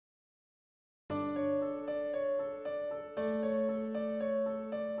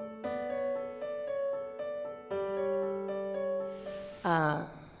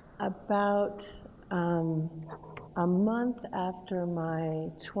About a month after my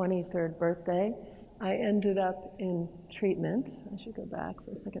 23rd birthday, I ended up in treatment. I should go back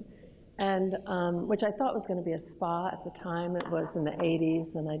for a second. And which I thought was going to be a spa at the time. It was in the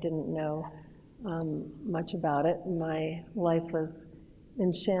 80s, and I didn't know much about it. My life was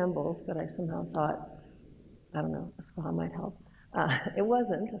in shambles, but I somehow thought, I don't know, a spa might help. It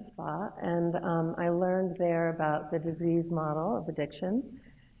wasn't a spa, and I learned there about the disease model of addiction.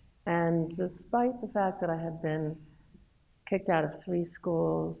 And despite the fact that I had been kicked out of 3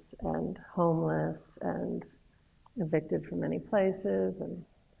 schools and homeless and evicted from many places, and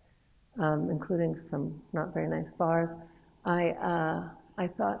including some not very nice bars, I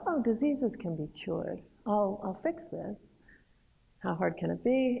thought, oh, diseases can be cured. I'll fix this. How hard can it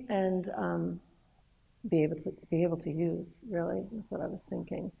be? And be able to use, really, is what I was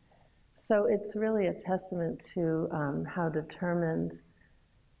thinking. So it's really a testament to how determined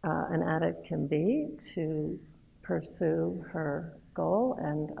an addict can be to pursue her goal.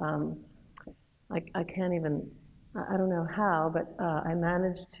 And I can't even, I don't know how, but I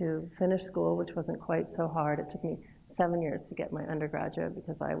managed to finish school, which wasn't quite so hard. It took me 7 years to get my undergraduate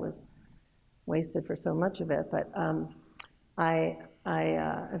because I was wasted for so much of it. But I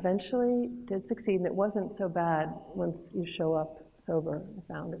eventually did succeed, and it wasn't so bad once you show up sober. I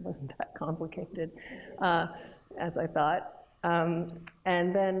found it wasn't that complicated as I thought.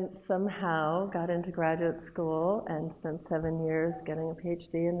 And then somehow got into graduate school and spent 7 years getting a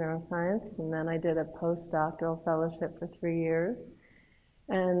Ph.D. in neuroscience, and then I did a postdoctoral fellowship for 3 years.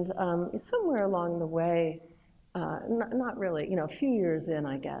 And somewhere along the way, not really, a few years in,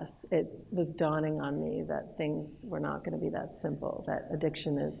 I guess, it was dawning on me that things were not going to be that simple, that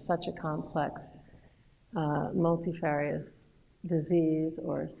addiction is such a complex, multifarious disease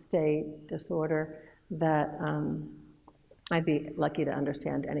or state disorder that I'd be lucky to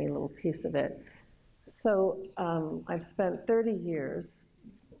understand any little piece of it. So I've spent 30 years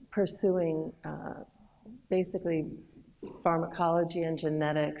pursuing basically pharmacology and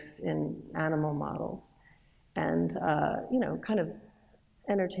genetics in animal models, and kind of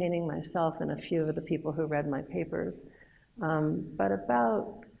entertaining myself and a few of the people who read my papers. But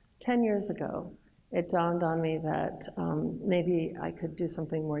about 10 years ago, it dawned on me that maybe I could do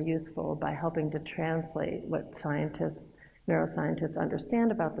something more useful by helping to translate what neuroscientists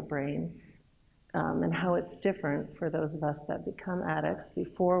understand about the brain, and how it's different for those of us that become addicts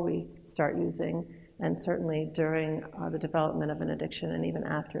before we start using, and certainly during the development of an addiction and even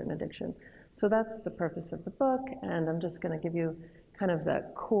after an addiction. So that's the purpose of the book, and I'm just going to give you kind of the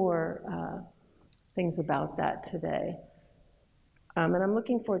core things about that today. And I'm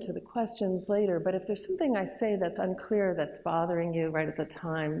looking forward to the questions later, but if there's something I say that's unclear, that's bothering you right at the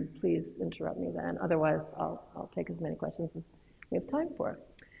time, please interrupt me then. Otherwise, I'll take as many questions as we have time for.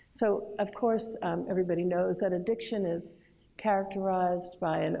 So, of course, everybody knows that addiction is characterized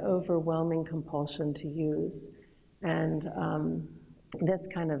by an overwhelming compulsion to use. And this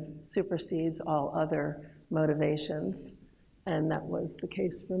kind of supersedes all other motivations. And that was the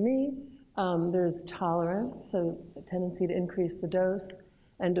case for me. There's tolerance, so a tendency to increase the dose,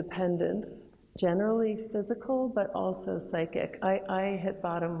 and dependence, generally physical, but also psychic. I hit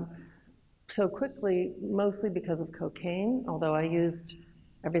bottom so quickly, mostly because of cocaine, although I used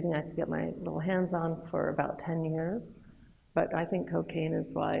everything I could get my little hands on for about 10 years. But I think cocaine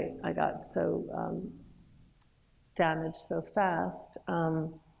is why I got so damaged so fast.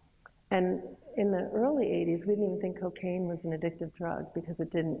 And in the early 80s, we didn't even think cocaine was an addictive drug because it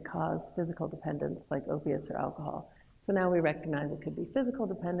didn't cause physical dependence like opiates or alcohol. So now we recognize it could be physical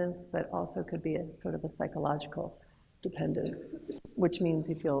dependence, but also could be a sort of a psychological dependence, which means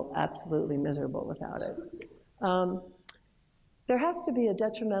you feel absolutely miserable without it. There has to be a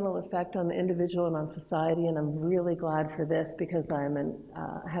detrimental effect on the individual and on society, and I'm really glad for this because I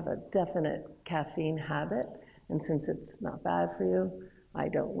have a definite caffeine habit, and since it's not bad for you, I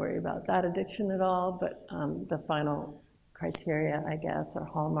don't worry about that addiction at all, but the final criteria, I guess, or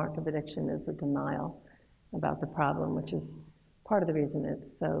hallmark of addiction is a denial about the problem, which is part of the reason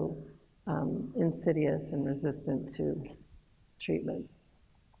it's so insidious and resistant to treatment.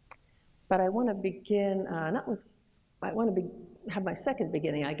 But I want to begin, have my second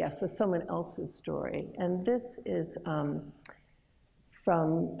beginning, I guess, with someone else's story. And this is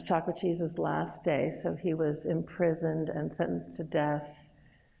from Socrates' last day. So he was imprisoned and sentenced to death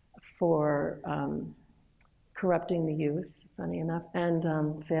for corrupting the youth, funny enough, and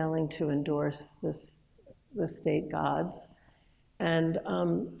failing to endorse the state gods. And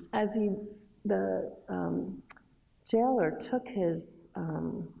as the jailer took his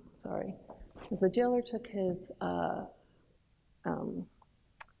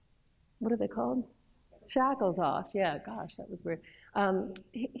what are they called? Shackles off, yeah, gosh, that was weird.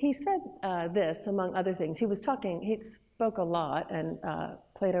 He said this, among other things. He spoke a lot, and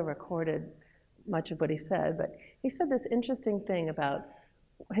Plato recorded much of what he said, but he said this interesting thing about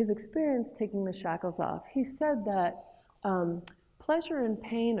his experience taking the shackles off. He said that pleasure and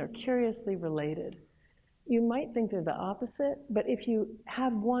pain are curiously related. You might think they're the opposite, but if you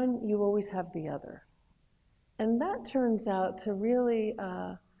have one, you always have the other. And that turns out to really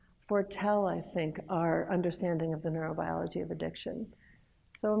foretell, I think, our understanding of the neurobiology of addiction.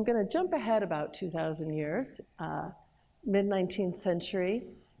 So I'm going to jump ahead about 2,000 years, mid-19th century,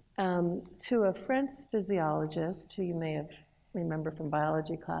 to a French physiologist who you may have remember from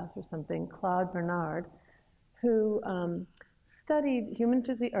biology class or something, Claude Bernard, who studied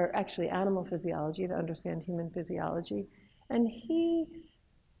animal physiology to understand human physiology, and he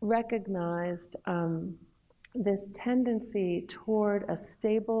recognized this tendency toward a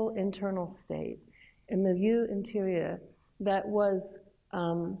stable internal state, a milieu interieur, that was,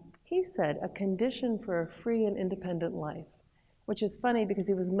 he said, a condition for a free and independent life, which is funny because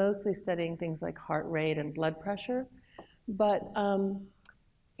he was mostly studying things like heart rate and blood pressure. But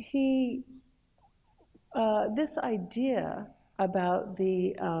this idea about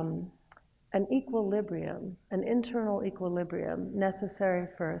an equilibrium, an internal equilibrium necessary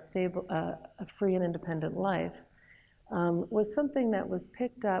for a stable, a free and independent life, was something that was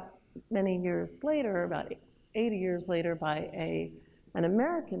picked up many years later, about 80 years later, by an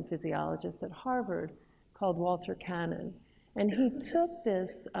American physiologist at Harvard called Walter Cannon. And he took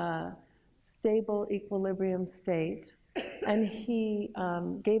this stable equilibrium state, and he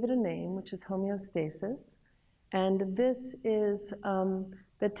gave it a name, which is homeostasis. And this is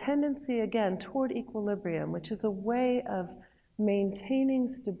the tendency, again, toward equilibrium, which is a way of maintaining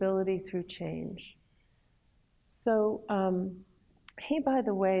stability through change. So he, by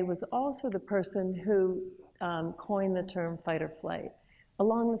the way, was also the person who coined the term fight or flight,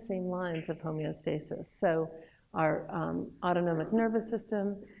 along the same lines of homeostasis. So our autonomic nervous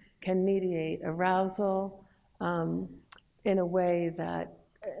system can mediate arousal in a way that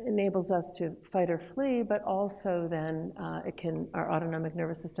enables us to fight or flee, but also then our autonomic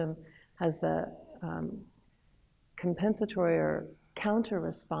nervous system has the compensatory or counter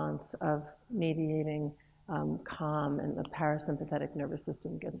response of mediating calm, and the parasympathetic nervous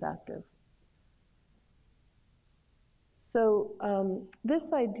system gets active. So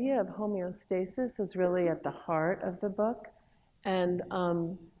this idea of homeostasis is really at the heart of the book, and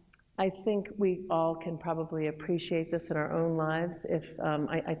I think we all can probably appreciate this in our own lives. If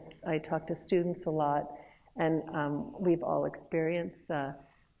I talk to students a lot, and we've all experienced the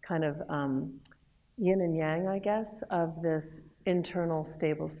kind of yin and yang, I guess, of this internal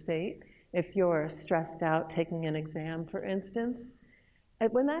stable state. If you're stressed out taking an exam, for instance,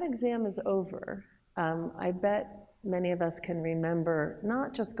 when that exam is over, I bet many of us can remember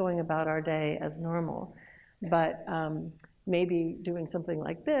not just going about our day as normal, but maybe doing something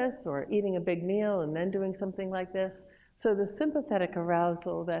like this, or eating a big meal and then doing something like this. So the sympathetic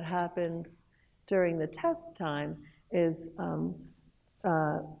arousal that happens during the test time is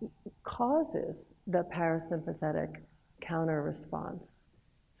causes the parasympathetic counter response.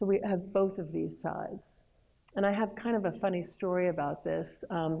 So we have both of these sides. And I have kind of a funny story about this.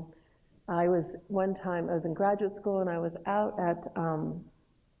 One time I was in graduate school, and I was out at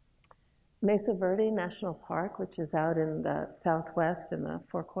Mesa Verde National Park, which is out in the southwest in the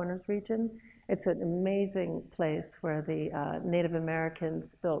Four Corners region. It's an amazing place where the Native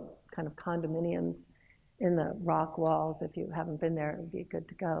Americans built kind of condominiums in the rock walls. If you haven't been there, it would be good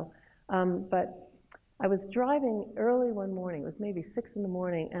to go. But I was driving early one morning, it was maybe 6 in the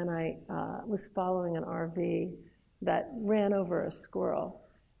morning, and I was following an RV that ran over a squirrel.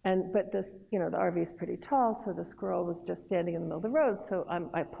 But this, the RV is pretty tall, so the squirrel was just standing in the middle of the road. So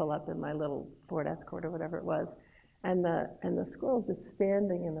I pull up in my little Ford Escort or whatever it was, and the squirrel's just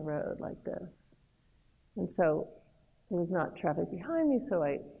standing in the road like this. And so there was not traffic behind me, so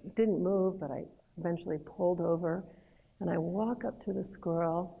I didn't move, but I eventually pulled over, and I walk up to the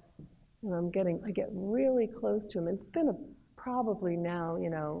squirrel, and I get really close to him. It's been probably now,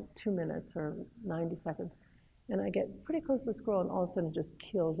 2 minutes or 90 seconds. And I get pretty close to the squirrel, and all of a sudden it just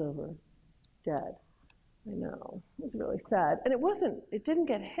keels over, dead. I know, it was really sad. And it didn't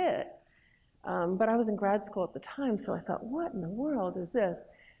get hit, but I was in grad school at the time, so I thought, what in the world is this?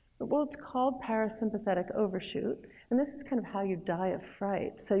 Well, it's called parasympathetic overshoot, and this is kind of how you die of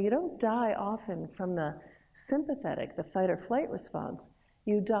fright. So you don't die often from the sympathetic, the fight or flight response.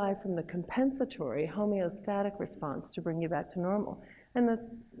 You die from the compensatory, homeostatic response to bring you back to normal. And the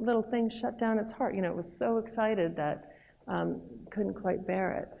little thing shut down its heart. It was so excited that couldn't quite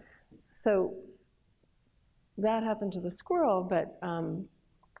bear it. So that happened to the squirrel, but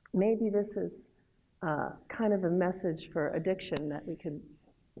maybe this is kind of a message for addiction that we could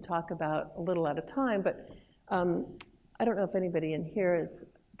talk about a little at a time, but I don't know if anybody in here has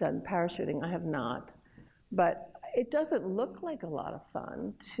done parachuting. I have not, but it doesn't look like a lot of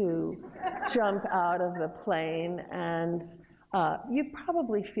fun to jump out of the plane, and you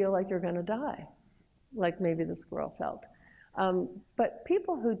probably feel like you're gonna die, like maybe the squirrel felt. But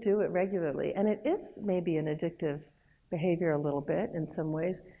people who do it regularly, and it is maybe an addictive behavior a little bit in some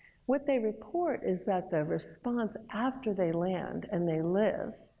ways, what they report is that the response after they land and they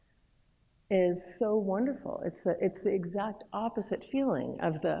live is so wonderful. It's the exact opposite feeling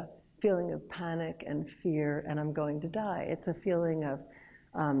of the feeling of panic and fear and I'm going to die. It's a feeling of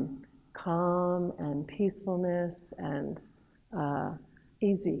calm and peacefulness and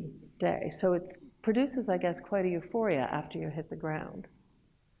easy day. So it produces, I guess, quite a euphoria after you hit the ground.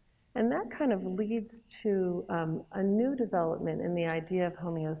 And that kind of leads to a new development in the idea of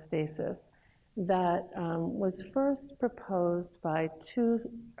homeostasis that was first proposed by two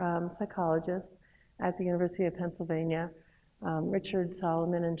psychologists at the University of Pennsylvania, Richard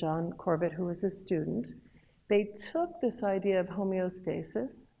Solomon and John Corbit, who was a student. They took this idea of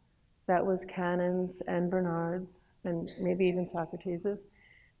homeostasis, that was Cannon's and Bernard's, and maybe even Socrates's,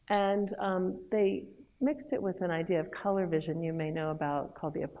 and they mixed it with an idea of color vision you may know about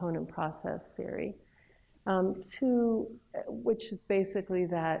called the opponent process theory, which is basically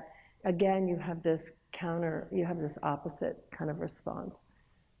that, again, you have this opposite kind of response.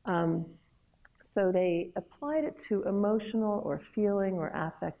 So they applied it to emotional or feeling or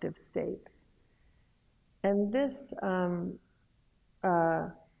affective states. And this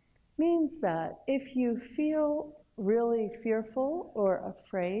means that if you feel really fearful or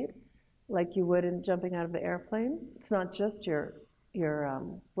afraid, like you would in jumping out of the airplane, it's not just your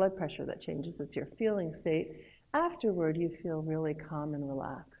blood pressure that changes, it's your feeling state. Afterward, you feel really calm and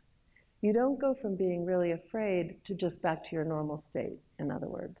relaxed. You don't go from being really afraid to just back to your normal state, in other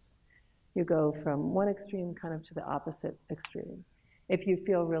words. You go from one extreme kind of to the opposite extreme. If you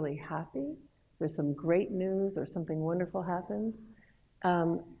feel really happy, there's some great news or something wonderful happens,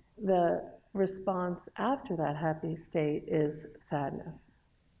 the response after that happy state is sadness.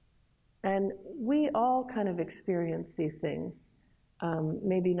 And we all kind of experience these things.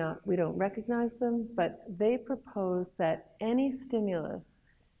 Maybe not, we don't recognize them, but they propose that any stimulus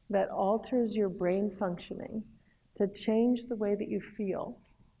that alters your brain functioning to change the way that you feel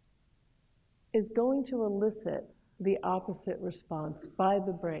is going to elicit the opposite response by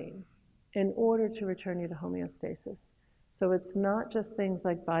the brain in order to return you to homeostasis. So it's not just things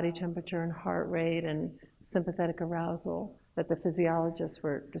like body temperature and heart rate and sympathetic arousal that the physiologists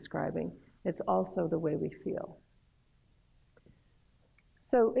were describing. It's also the way we feel.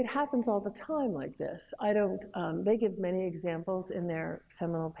 So it happens all the time like this. They give many examples in their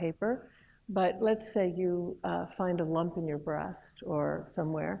seminal paper, but let's say you find a lump in your breast or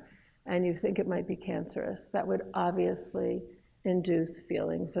somewhere, and you think it might be cancerous. That would obviously induce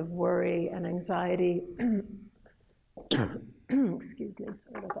feelings of worry and anxiety, excuse me,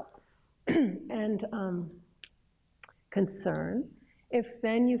 sorry about that, and concern. If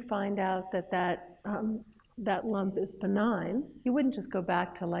then you find out that that lump is benign, you wouldn't just go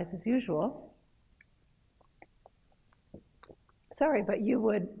back to life as usual. Sorry, but you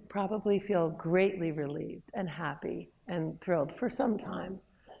would probably feel greatly relieved and happy and thrilled for some time.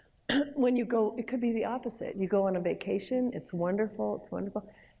 When you go, it could be the opposite. You go on a vacation, it's wonderful, it's wonderful.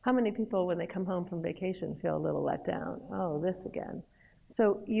 How many people, when they come home from vacation, feel a little let down? Oh, this again.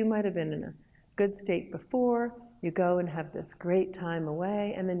 So you might have been in a good state before, you go and have this great time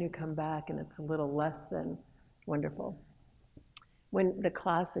away, and then you come back and it's a little less than wonderful. When the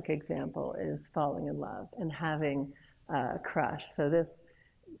classic example is falling in love and having a crush. So this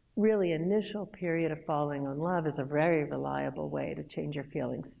really initial period of falling in love is a very reliable way to change your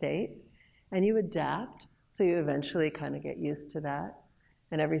feeling state. And you adapt, so you eventually kind of get used to that,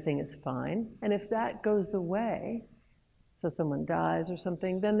 and everything is fine. And if that goes away, so someone dies or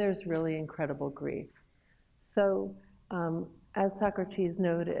something, then there's really incredible grief. So as Socrates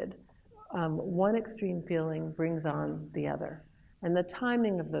noted, one extreme feeling brings on the other. And the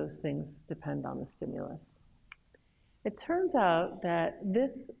timing of those things depend on the stimulus. It turns out that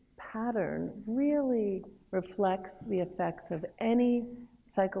this pattern really reflects the effects of any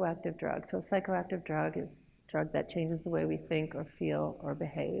psychoactive drug. So a psychoactive drug is a drug that changes the way we think or feel or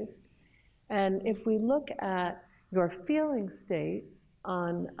behave. And if we look at your feeling state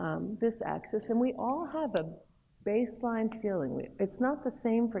on this axis, and we all have a baseline feeling. It's not the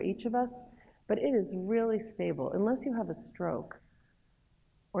same for each of us, but it is really stable. Unless you have a stroke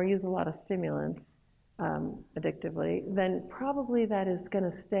or use a lot of stimulants addictively, then probably that is going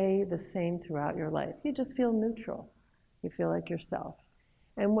to stay the same throughout your life. You just feel neutral. You feel like yourself.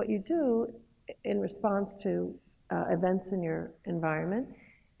 And what you do in response to events in your environment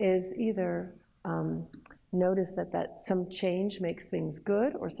is either notice that some change makes things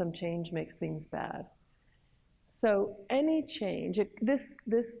good or some change makes things bad. So any change,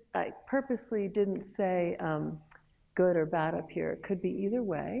 I purposely didn't say good or bad up here. It could be either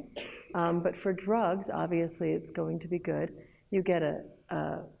way. But for drugs, obviously it's going to be good. You get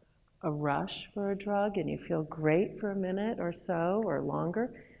a rush for a drug and you feel great for a minute or so or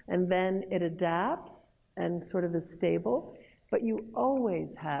longer, and then it adapts and sort of is stable, but you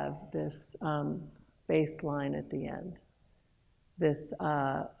always have this baseline at the end, this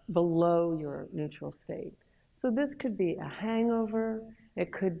below your neutral state. So this could be a hangover,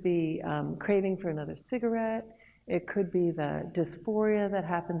 it could be craving for another cigarette, it could be the dysphoria that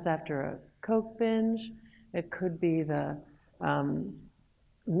happens after a Coke binge, it could be the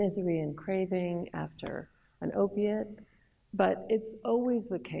misery and craving after an opiate, but it's always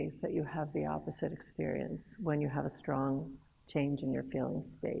the case that you have the opposite experience when you have a strong change in your feeling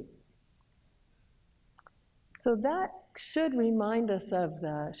state. So that should remind us of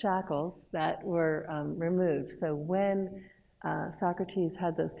the shackles that were removed. So when Socrates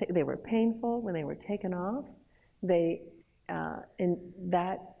had those, they were painful when they were taken off.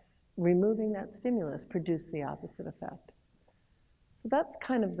 Removing that stimulus produced the opposite effect. So that's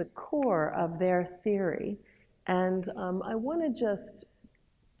kind of the core of their theory. And I want to just,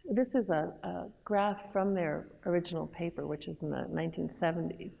 this is a graph from their original paper, which is in the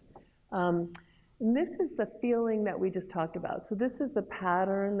 1970s. And this is the feeling that we just talked about. So this is the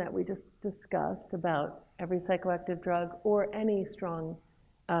pattern that we just discussed about every psychoactive drug or any strong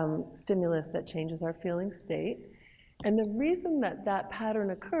stimulus that changes our feeling state. And the reason that that pattern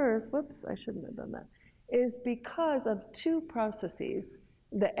occurs, whoops, I shouldn't have done that, is because of two processes,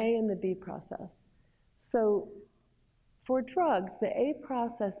 the A and the B process. So for drugs, the A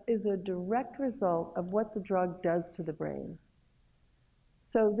process is a direct result of what the drug does to the brain.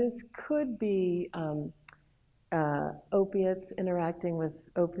 So this could be opiates interacting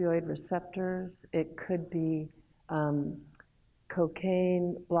with opioid receptors. It could be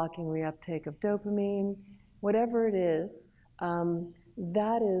cocaine blocking reuptake of dopamine. Whatever it is,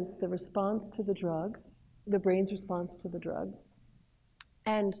 that is the response to the drug, the brain's response to the drug.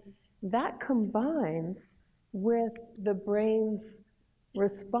 And that combines with the brain's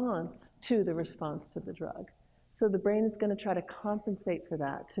response to the drug. So the brain is going to try to compensate for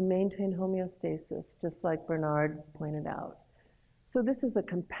that, to maintain homeostasis, just like Bernard pointed out. So this is a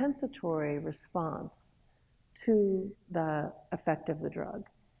compensatory response to the effect of the drug.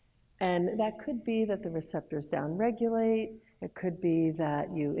 And that could be that the receptors downregulate, it could be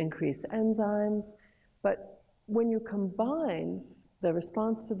that you increase enzymes, but when you combine the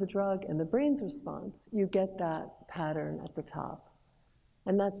response to the drug and the brain's response, you get that pattern at the top.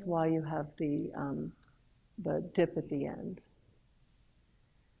 And that's why you have the dip at the end.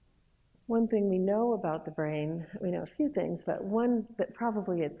 One thing we know about the brain, we know a few things, but one that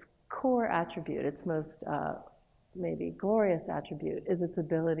probably its core attribute, its most maybe glorious attribute, is its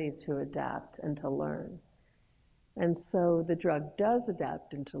ability to adapt and to learn. And so the drug does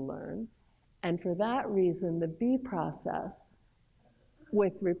adapt and to learn, and for that reason, the B process,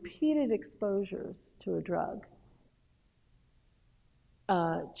 with repeated exposures to a drug,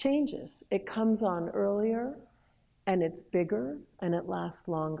 changes. It comes on earlier, and it's bigger, and it lasts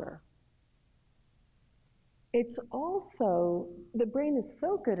longer. It's also, the brain is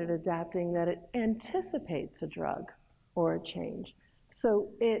so good at adapting that it anticipates a drug or a change. So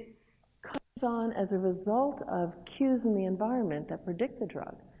it comes on as a result of cues in the environment that predict the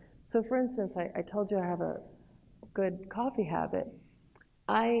drug. So for instance, I told you I have a good coffee habit.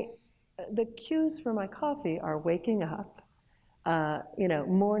 The cues for my coffee are waking up,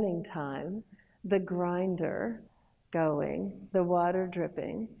 morning time, the grinder going, the water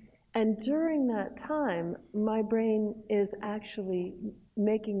dripping. And during that time, my brain is actually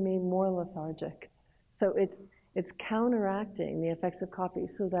making me more lethargic. So it's counteracting the effects of coffee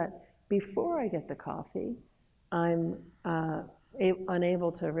so that before I get the coffee, I'm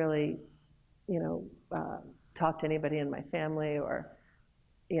unable to really, talk to anybody in my family or,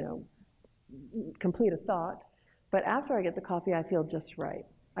 complete a thought. But after I get the coffee, I feel just right.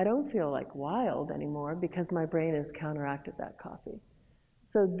 I don't feel like wild anymore because my brain has counteracted that coffee.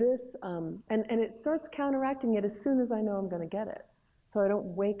 So this, and it starts counteracting it as soon as I know I'm going to get it. So I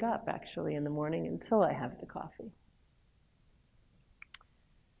don't wake up actually in the morning until I have the coffee.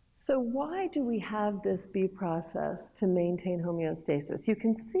 So why do we have this B process to maintain homeostasis? You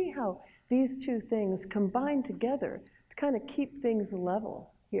can see how these two things combine together to kind of keep things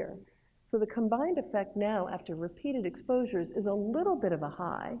level here. So the combined effect now, after repeated exposures, is a little bit of a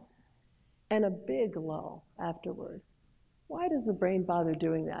high and a big lull afterward. Why does the brain bother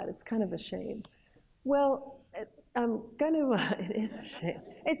doing that? It's kind of a shame. Well, I'm going to, it is a shame.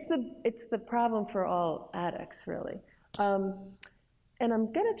 It's the problem for all addicts, really. And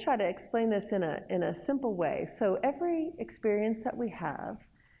I'm going to try to explain this in a simple way. So every experience that we have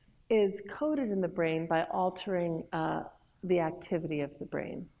is coded in the brain by altering the activity of the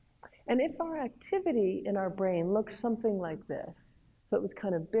brain. And if our activity in our brain looks something like this, so it was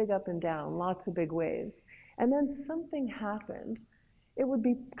kind of big up and down, lots of big waves, and then something happened, it would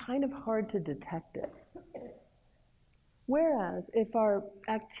be kind of hard to detect it. Whereas if our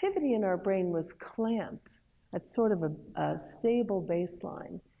activity in our brain was clamped at sort of a stable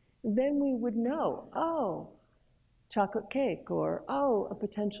baseline, then we would know, oh, chocolate cake, or oh, a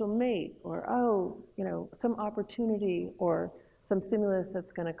potential mate, or oh, some opportunity or some stimulus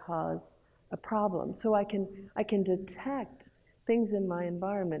that's going to cause a problem. So I can detect things in my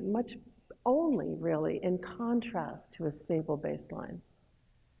environment much only really in contrast to a stable baseline.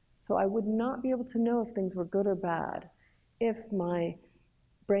 So I would not be able to know if things were good or bad if my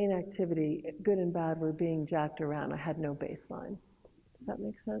brain activity, good and bad, were being jacked around. I had no baseline. Does that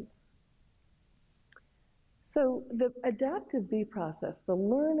make sense? So the adaptive B process, the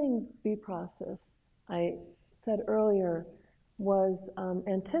learning B process, I said earlier, was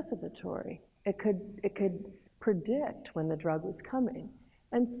anticipatory. It could predict when the drug was coming.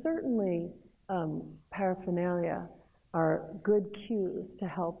 And certainly paraphernalia are good cues to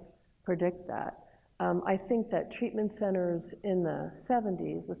help predict that. I think that treatment centers in the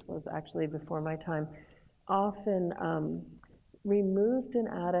 70s, this was actually before my time, often removed an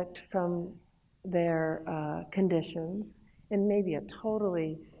addict from their conditions in maybe a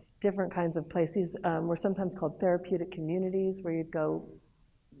totally different kinds of places. Were sometimes called therapeutic communities, where you'd go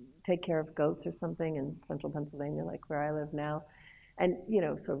take care of goats or something in central Pennsylvania, like where I live now. And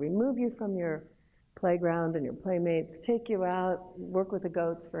so remove you from your playground and your playmates, take you out, work with the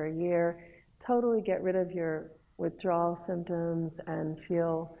goats for a year, totally get rid of your withdrawal symptoms and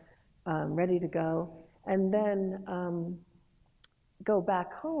feel ready to go. And then go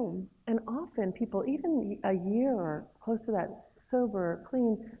back home, and often people, even a year or close to that, sober or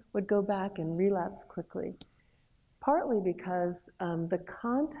clean, would go back and relapse quickly. Partly because the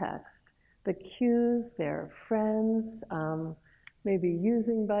context, the cues, their friends, maybe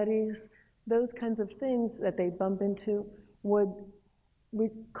using buddies, those kinds of things that they bump into would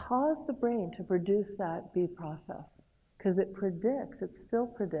cause the brain to produce that B process, because it predicts, it still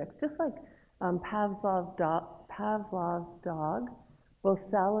predicts, just like Pavlov's dog will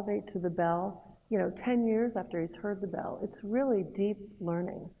salivate to the bell, 10 years after he's heard the bell. It's really deep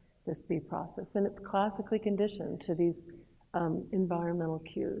learning, this B process, and it's classically conditioned to these environmental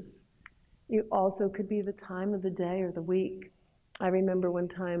cues. You also could be the time of the day or the week. I remember one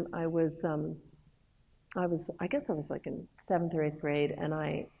time I guess I was like in 7th or 8th grade, and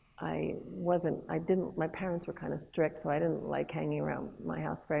my parents were kind of strict, so I didn't like hanging around my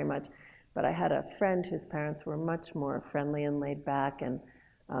house very much. But I had a friend whose parents were much more friendly and laid back, and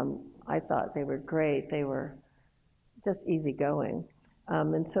I thought they were great. They were just easygoing.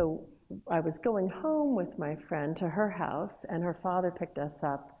 And so I was going home with my friend to her house, and her father picked us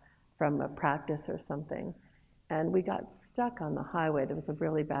up from a practice or something. And we got stuck on the highway. There was a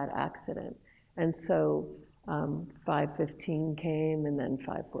really bad accident. And so 5:15 came, and then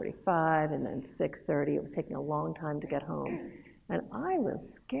 5:45, and then 6:30. It was taking a long time to get home. And I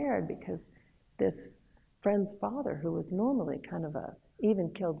was scared because this friend's father, who was normally kind of a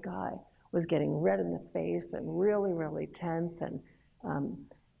even-keeled guy, was getting red in the face and really, really tense and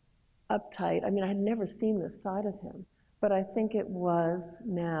uptight. I mean, I had never seen this side of him. But I think it was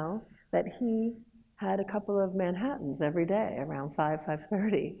now that he had a couple of Manhattans every day around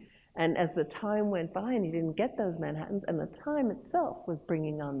 5:30. And as the time went by and he didn't get those Manhattans, and the time itself was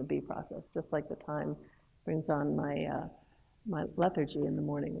bringing on the B process, just like the time brings on my lethargy in the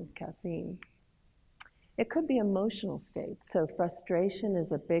morning with caffeine. It could be emotional states. So frustration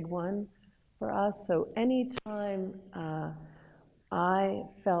is a big one for us. So anytime I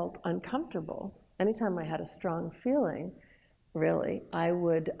felt uncomfortable, anytime I had a strong feeling, really, I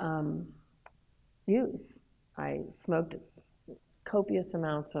would use. I smoked copious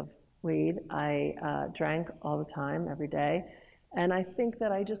amounts of weed. I drank all the time, every day. And I think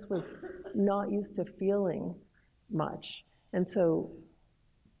that I just was not used to feeling much. And so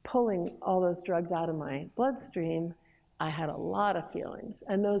pulling all those drugs out of my bloodstream I had a lot of feelings,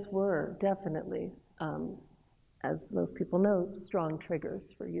 and those were definitely, as most people know, strong triggers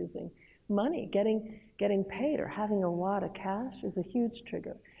for using money. Getting paid or having a wad of cash is a huge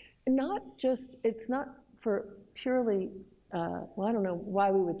trigger. Not just, it's not for purely, well, I don't know why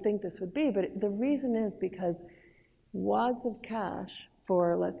we would think this would be, but the reason is because wads of cash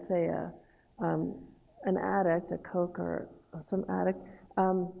for, let's say, an addict, a coke or some addict,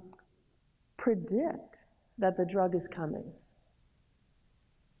 predict that the drug is coming.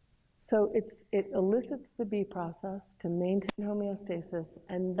 So it elicits the B process to maintain homeostasis,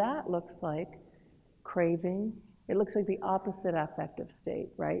 and that looks like craving. It looks like the opposite affective state,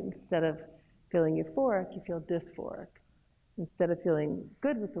 right? Instead of feeling euphoric, you feel dysphoric. Instead of feeling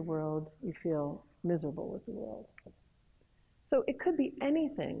good with the world, you feel miserable with the world. So it could be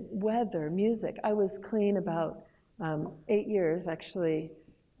anything, weather, music. I was clean about 8 years, actually,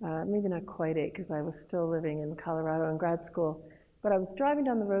 maybe not quite 8, because I was still living in Colorado in grad school. But I was driving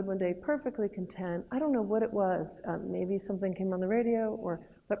down the road one day, perfectly content. I don't know what it was. Maybe something came on the radio,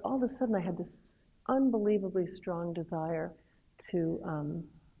 but all of a sudden I had this unbelievably strong desire to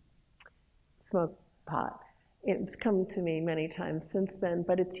smoke pot. It's come to me many times since then,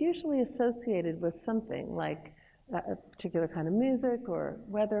 but it's usually associated with something like a particular kind of music or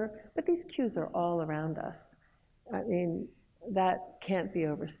weather, but these cues are all around us. I mean, that can't be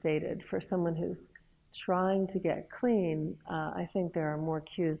overstated. For someone who's trying to get clean, I think there are more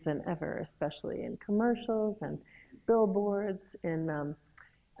cues than ever, especially in commercials and billboards. In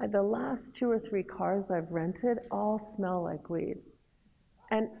the last 2 or 3 cars I've rented all smell like weed.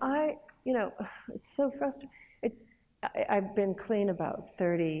 And it's so frustrating. I've been clean about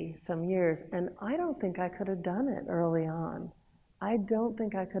 30 some years, and I don't think I could have done it early on. I don't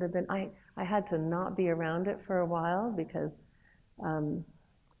think I could have been, I had to not be around it for a while because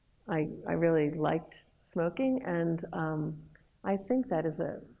I really liked smoking, and I think that is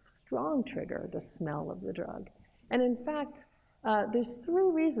a strong trigger, the smell of the drug. And in fact, there's 3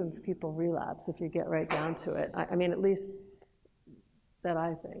 reasons people relapse if you get right down to it. I mean, at least that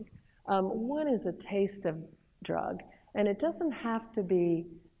I think. One is the taste of drug, and it doesn't have to be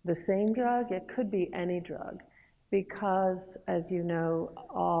the same drug, it could be any drug, because as you know,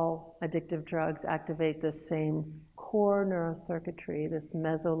 all addictive drugs activate the same core neurocircuitry, this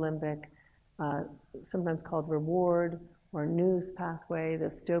mesolimbic, sometimes called reward or news pathway,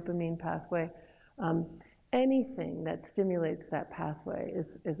 this dopamine pathway. Anything that stimulates that pathway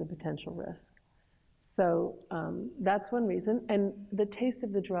is a potential risk. So that's one reason. And the taste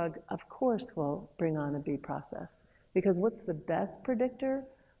of the drug, of course, will bring on a B process. Because what's the best predictor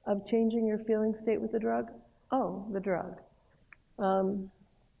of changing your feeling state with the drug? Oh, the drug.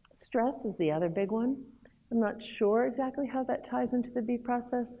 Stress is the other big one. I'm not sure exactly how that ties into the B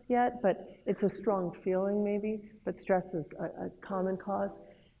process yet, but it's a strong feeling maybe, but stress is a common cause.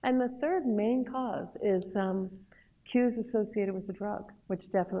 And the third main cause is cues associated with the drug, which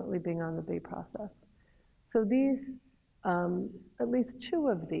definitely bring on the B process. So these, at least 2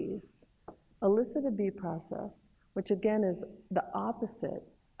 of these, elicit a B process, which again is the opposite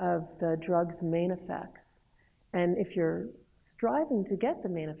of the drug's main effects. And if you're striving to get the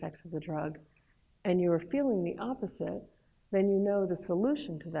main effects of the drug, and you're feeling the opposite, then you know the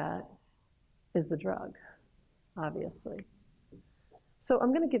solution to that is the drug, obviously. So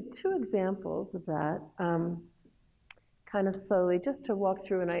I'm going to give 2 examples of that, kind of slowly, just to walk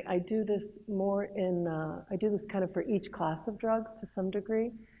through, and I do this more in, I do this kind of for each class of drugs to some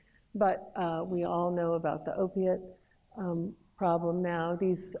degree, but we all know about the opiate problem now.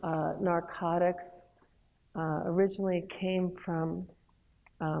 These narcotics originally came from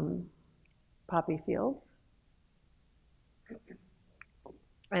poppy fields,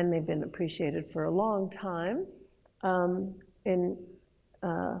 and they've been appreciated for a long time. In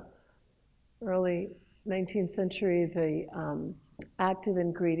early 19th century, the active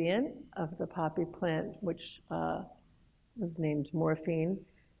ingredient of the poppy plant, which was named morphine,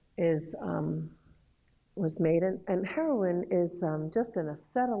 was made, and heroin is just an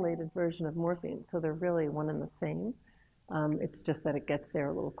acetylated version of morphine, so they're really one and the same. It's just that it gets there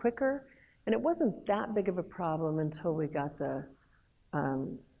a little quicker. And it wasn't that big of a problem until we got the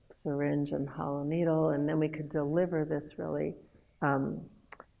syringe and hollow needle, and then we could deliver this really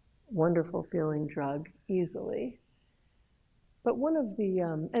wonderful feeling drug easily. But one of the,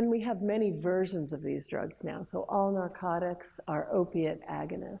 and we have many versions of these drugs now, so all narcotics are opiate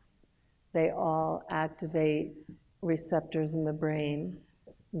agonists. They all activate receptors in the brain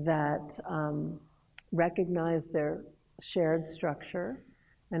that recognize their shared structure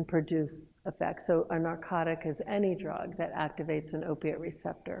and produce effects. So a narcotic is any drug that activates an opiate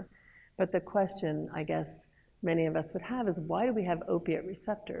receptor. But the question, I guess, many of us would have is, why do we have opiate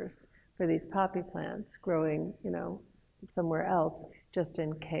receptors for these poppy plants growing, somewhere else, just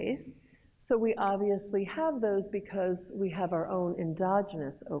in case? So we obviously have those because we have our own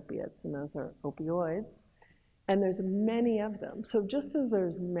endogenous opiates, and those are opioids, and there's many of them. So just as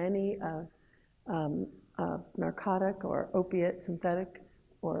there's many narcotic or opiate, synthetic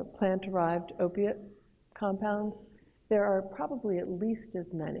or plant-derived opiate compounds, there are probably at least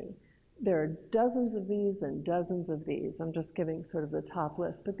as many. There are dozens of these and dozens of these. I'm just giving sort of the top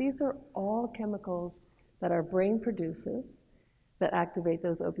list, but these are all chemicals that our brain produces that activate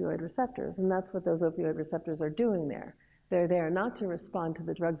those opioid receptors, and that's what those opioid receptors are doing there. They're there not to respond to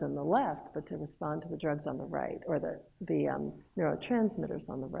the drugs on the left, but to respond to the drugs on the right, or the neurotransmitters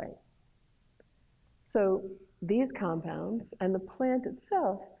on the right. So these compounds and the plant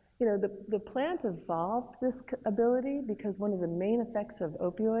itself, the plant evolved this ability because one of the main effects of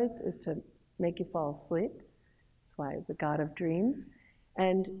opioids is to make you fall asleep. That's why the god of dreams.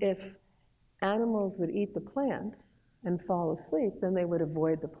 And if animals would eat the plant and fall asleep, then they would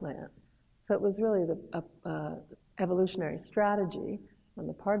avoid the plant. So it was really the evolutionary strategy on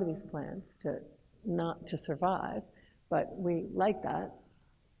the part of these plants not to survive, but we like that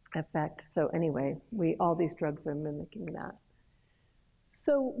effect. So anyway, all these drugs are mimicking that.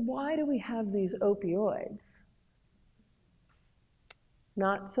 So why do we have these opioids?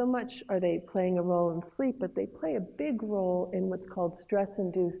 Not so much are they playing a role in sleep, but they play a big role in what's called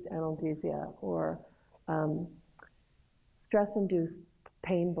stress-induced analgesia, or stress-induced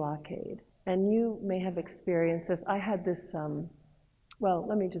pain blockade. And you may have experienced this. I had this, well,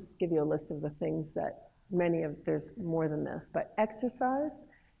 let me just give you a list of the things that there's more than this, but exercise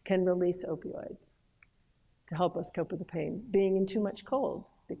can release opioids to help us cope with the pain. Being in too much cold,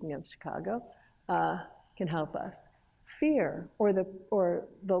 speaking of Chicago, can help us. Fear, or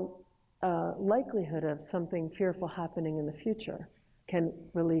the likelihood of something fearful happening in the future, can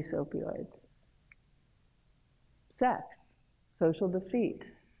release opioids. Sex, social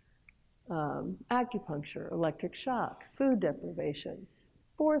defeat, acupuncture, electric shock, food deprivation,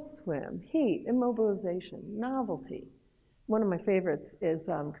 forced swim, heat, immobilization, novelty. One of my favorites is,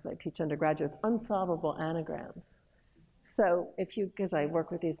 because I teach undergraduates, unsolvable anagrams. So because I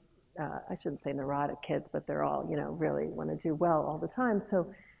work with these, I shouldn't say neurotic kids, but they're all, really want to do well all the time.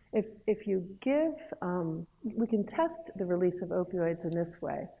 So if you give, we can test the release of opioids in this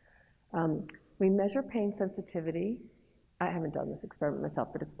way. We measure pain sensitivity. I haven't done this experiment myself,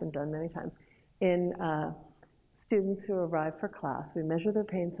 but it's been done many times. In students who arrive for class, we measure their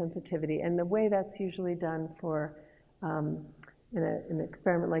pain sensitivity, and the way that's usually done for in an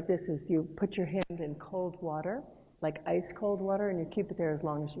experiment like this is you put your hand in cold water, like ice cold water, and you keep it there as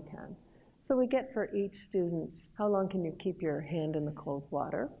long as you can. So we get for each student, how long can you keep your hand in the cold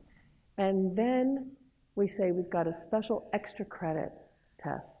water? And then we say we've got a special extra credit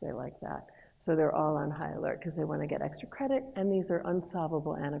test. They like that. So they're all on high alert because they want to get extra credit, and these are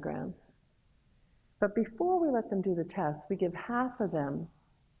unsolvable anagrams. But before we let them do the test, we give half of them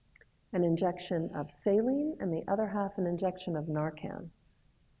an injection of saline, and the other half an injection of Narcan,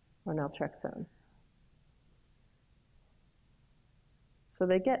 or naltrexone. So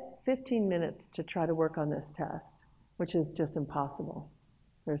they get 15 minutes to try to work on this test, which is just impossible.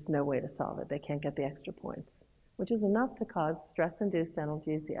 There's no way to solve it. They can't get the extra points, which is enough to cause stress-induced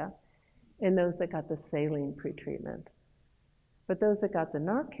analgesia in those that got the saline pretreatment. But those that got the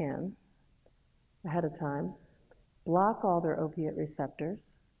Narcan ahead of time block all their opiate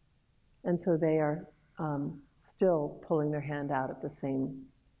receptors, and so they are still pulling their hand out at the same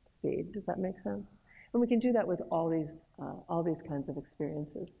speed. Does that make sense? And we can do that with all these kinds of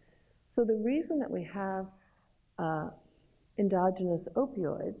experiences. So the reason that we have endogenous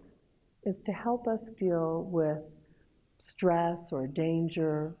opioids is to help us deal with stress or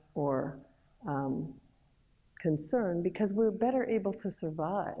danger or concern, because we're better able to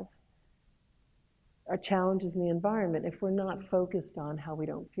survive our challenges in the environment if we're not focused on how we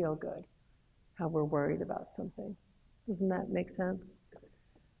don't feel good, how we're worried about something. Doesn't that make sense?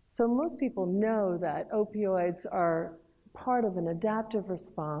 So most people know that opioids are part of an adaptive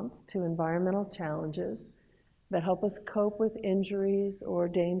response to environmental challenges that help us cope with injuries or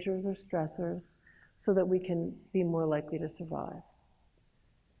dangers or stressors so that we can be more likely to survive.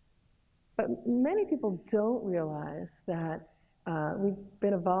 But many people don't realize that we've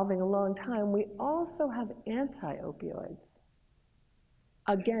been evolving a long time. We also have anti-opioids.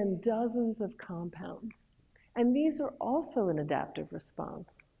 Again, dozens of compounds. And these are also an adaptive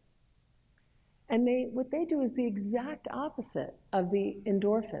response. And what they do is the exact opposite of the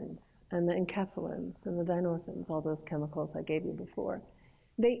endorphins and the enkephalins and the dynorphins, all those chemicals I gave you before.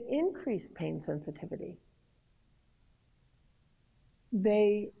 They increase pain sensitivity.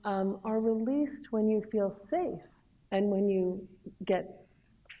 They are released when you feel safe and when you get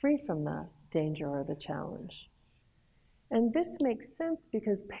free from the danger or the challenge. And this makes sense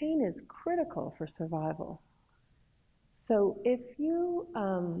because pain is critical for survival. So if you,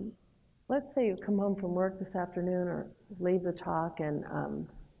 let's say you come home from work this afternoon or leave the talk and,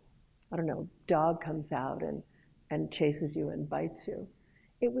 I don't know, dog comes out and chases you and bites you.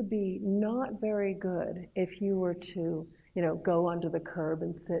 It would be not very good if you were to, go onto the curb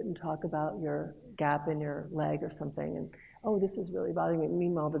and sit and talk about your gap in your leg or something, and, oh, this is really bothering me.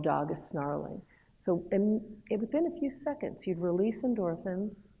 Meanwhile, the dog is snarling. So within a few seconds, you'd release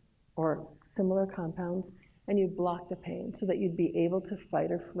endorphins or similar compounds, and you'd block the pain so that you'd be able to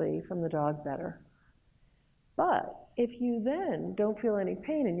fight or flee from the dog better. But if you then don't feel any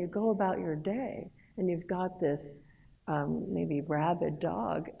pain and you go about your day and you've got this maybe rabid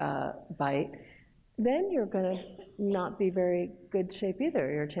dog bite, then you're going to not be very good shape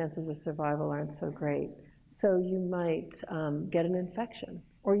either. Your chances of survival aren't so great. So you might get an infection,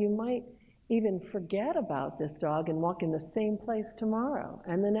 or you might even forget about this dog and walk in the same place tomorrow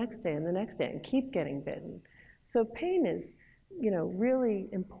and the next day and the next day and keep getting bitten. So pain is, really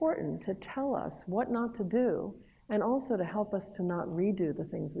important to tell us what not to do, and also to help us to not redo the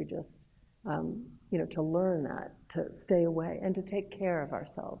things we just, to learn that, to stay away and to take care of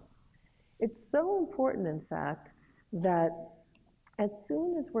ourselves. It's so important, in fact, that as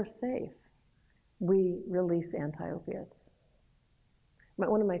soon as we're safe, we release anti-opiates.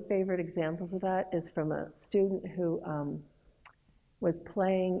 One of my favorite examples of that is from a student who was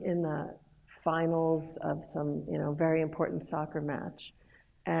playing in the finals of some, very important soccer match,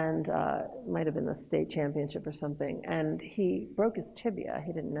 and it might have been the state championship or something, and he broke his tibia.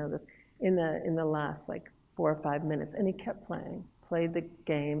 He didn't know this in the last 4 or 5 minutes, and he kept playing. Played the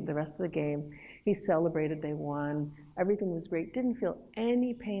game, the rest of the game. He celebrated, they won. Everything was great. Didn't feel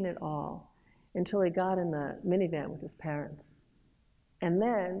any pain at all until he got in the minivan with his parents. And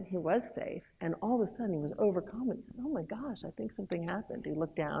then he was safe, and all of a sudden he was overcome. He said, oh my gosh, I think something happened. He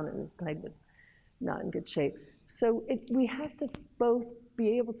looked down and his leg was not in good shape. So we have to both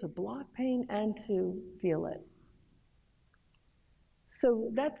be able to block pain and to feel it. So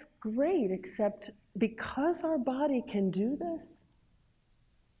that's great, except because our body can do this,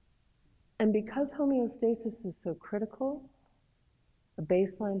 and because homeostasis is so critical, a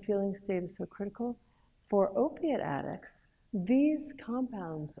baseline feeling state is so critical, for opiate addicts, these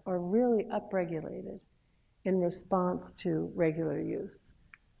compounds are really upregulated in response to regular use.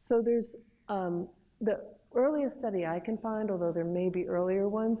 So there's the earliest study I can find, although there may be earlier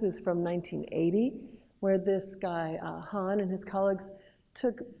ones, is from 1980, where this guy, Hahn, and his colleagues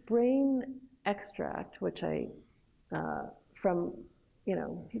took brain extract, which he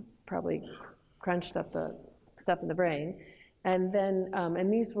probably crunched up the stuff in the brain, and then,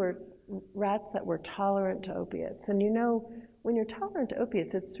 and these were rats that were tolerant to opiates. And when you're tolerant to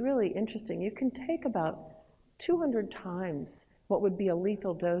opiates, it's really interesting. You can take about 200 times what would be a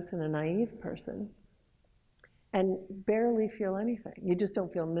lethal dose in a naive person and barely feel anything. You just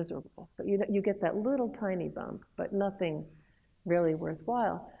don't feel miserable. But you get that little tiny bump, but nothing really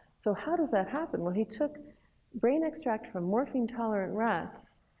worthwhile. So how does that happen? Well, he took brain extract from morphine-tolerant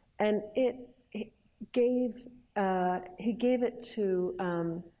rats, and he gave it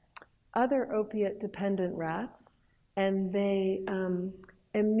to other opiate-dependent rats, and they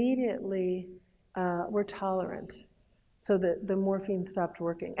immediately were tolerant. So the morphine stopped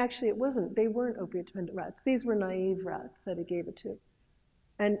working. Actually, they weren't opiate-dependent rats. These were naive rats that he gave it to.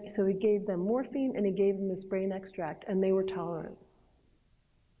 And so he gave them morphine, and he gave them this brain extract, and they were tolerant.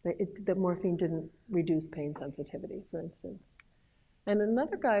 The morphine didn't reduce pain sensitivity, for instance. And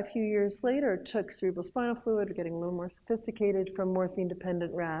another guy a few years later took cerebrospinal fluid, getting a little more sophisticated, from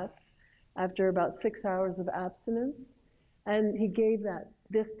morphine-dependent rats after about 6 hours of abstinence. And he gave that,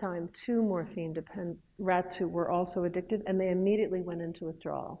 this time, to morphine-dependent rats who were also addicted, and they immediately went into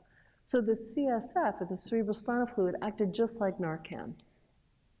withdrawal. So the CSF, or the cerebrospinal fluid, acted just like Narcan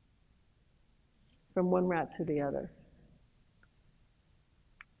from one rat to the other.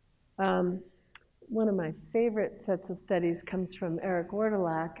 One of my favorite sets of studies comes from Eric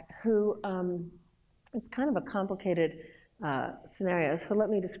Wardelack, who, it's kind of a complicated scenario, so let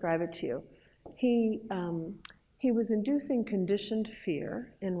me describe it to you. He was inducing conditioned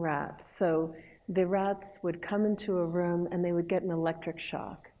fear in rats. So the rats would come into a room and they would get an electric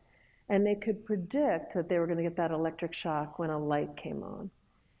shock. And they could predict that they were going to get that electric shock when a light came on.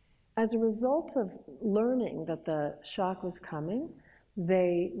 As a result of learning that the shock was coming,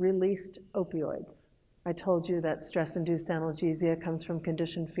 they released opioids. I told you that stress-induced analgesia comes from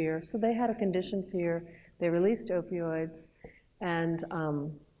conditioned fear. So they had a conditioned fear. They released opioids. and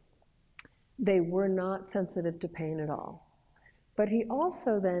they were not sensitive to pain at all. But he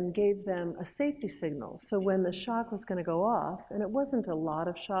also then gave them a safety signal. So when the shock was going to go off, and it wasn't a lot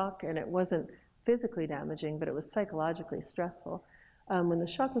of shock, and it wasn't physically damaging, but it was psychologically stressful, when the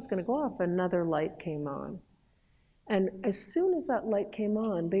shock was going to go off, another light came on. And as soon as that light came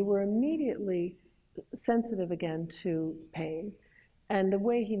on, they were immediately sensitive again to pain. And the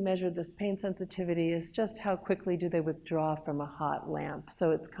way he measured this pain sensitivity is just how quickly do they withdraw from a hot lamp.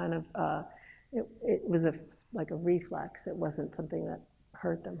 So it's kind of, it was like a reflex. It wasn't something that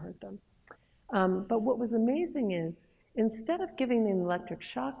hurt them. But what was amazing is, instead of giving them electric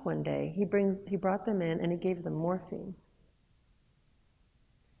shock one day, he brought them in and he gave them morphine.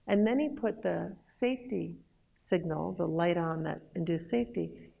 And then he put the safety signal, the light on that induced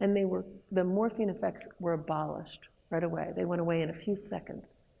safety, and the morphine effects were abolished right away. They went away in a few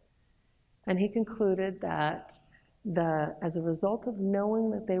seconds. And he concluded that as a result of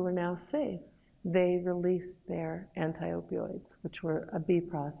knowing that they were now safe, they released their anti-opioids, which were a B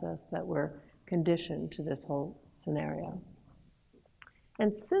process that were conditioned to this whole scenario.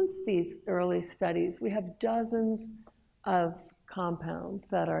 And since these early studies, we have dozens of compounds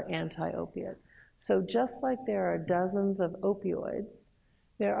that are anti-opiate. So just like there are dozens of opioids,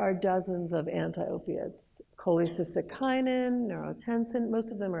 there are dozens of anti-opiates. Cholecystokinin, neurotensin,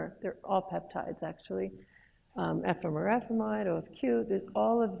 most of them they're all peptides actually. Ephemerephamide, OFQ, there's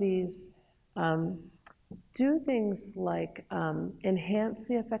all of these do things like enhance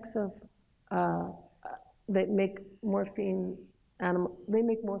the effects of, they make morphine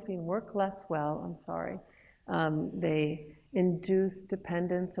work less well, I'm sorry. They induce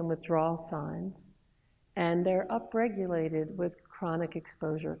dependence and withdrawal signs, and they're upregulated with chronic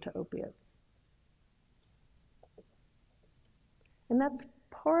exposure to opiates. And that's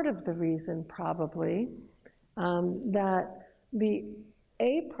part of the reason, probably, that the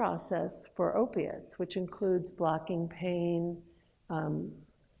A process for opiates, which includes blocking pain,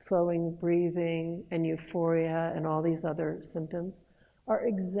 slowing breathing, and euphoria, and all these other symptoms, are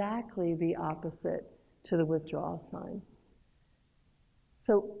exactly the opposite to the withdrawal sign.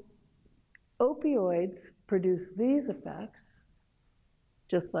 So opioids produce these effects,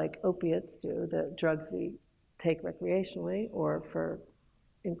 just like opiates do, the drugs we take recreationally or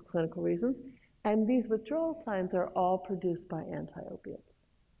in clinical reasons, and these withdrawal signs are all produced by anti-opiates.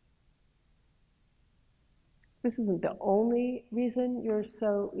 This isn't the only reason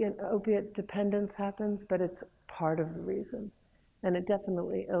opiate dependence happens, but it's part of the reason. And it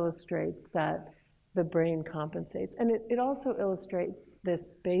definitely illustrates that the brain compensates. And it also illustrates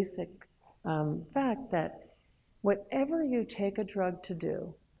this basic fact that whatever you take a drug to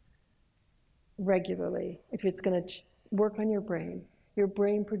do regularly, if it's going to work on your brain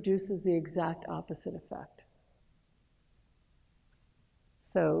produces the exact opposite effect.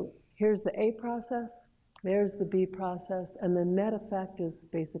 So here's the A process, there's the B process, and the net effect is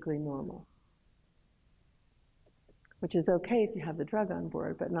basically normal, which is okay if you have the drug on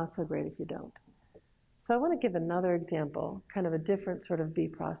board, but not so great if you don't. So I want to give another example, kind of a different sort of B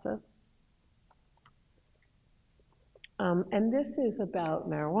process. And this is about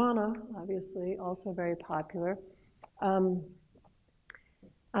marijuana, obviously, also very popular.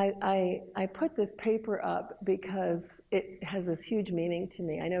 I put this paper up because it has this huge meaning to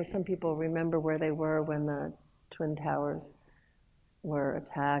me. I know some people remember where they were when the Twin Towers were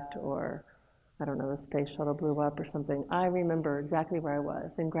attacked, or, I don't know, the space shuttle blew up or something. I remember exactly where I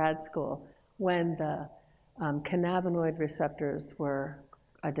was in grad school when the cannabinoid receptors were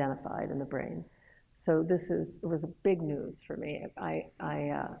identified in the brain. So it was big news for me. I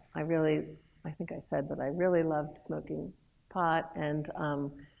think I said that I really loved smoking pot, and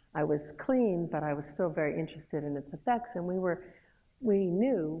I was clean, but I was still very interested in its effects. And we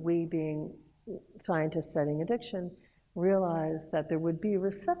being scientists studying addiction, realized that there would be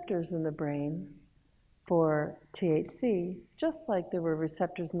receptors in the brain for THC, just like there were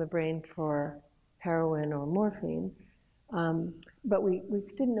receptors in the brain for heroin or morphine. But we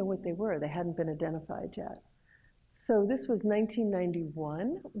didn't know what they were. They hadn't been identified yet. So this was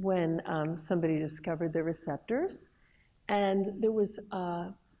 1991 when somebody discovered the receptors. And there was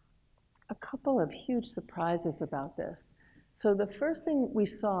a couple of huge surprises about this. So the first thing we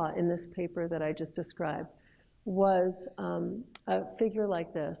saw in this paper that I just described was a figure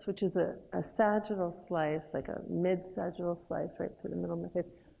like this, which is a sagittal slice, like a mid-sagittal slice right to the middle of my face,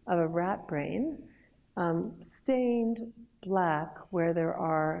 of a rat brain, stained black where there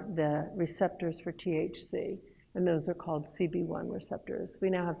are the receptors for THC, and those are called CB1 receptors. We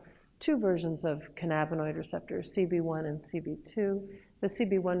now have two versions of cannabinoid receptors, CB1 and CB2. The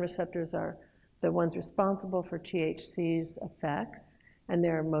CB1 receptors are the ones responsible for THC's effects, and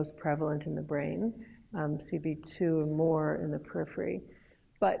they're most prevalent in the brain, CB2 or more in the periphery.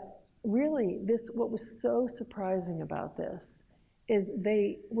 But really, what was so surprising about this is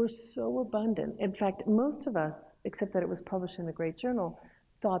they were so abundant. In fact, most of us, except that it was published in a great journal,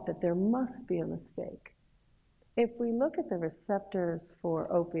 thought that there must be a mistake. If we look at the receptors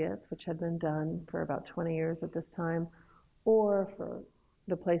for opiates, which had been done for about 20 years at this time, or for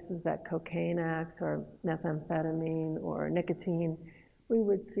the places that cocaine acts, or methamphetamine, or nicotine, we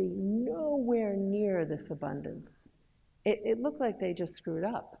would see nowhere near this abundance. It looked like they just screwed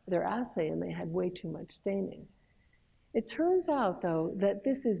up their assay and they had way too much staining. It turns out, though, that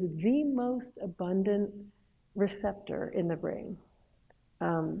this is the most abundant receptor in the brain.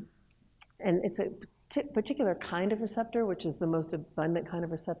 And it's a particular kind of receptor, which is the most abundant kind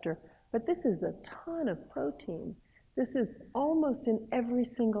of receptor, but this is a ton of protein. This is almost in every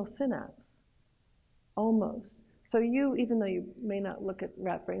single synapse, almost. So you, even though you may not look at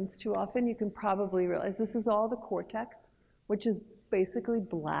rat brains too often, you can probably realize this is all the cortex, which is basically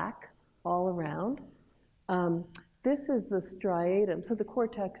black all around. This is the striatum. So the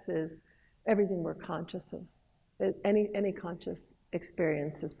cortex is everything we're conscious of. Any conscious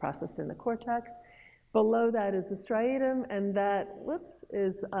experience is processed in the cortex. Below that is the striatum, and that,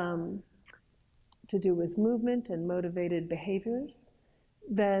 is to do with movement and motivated behaviors.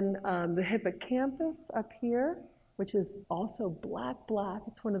 Then the hippocampus up here, which is also black,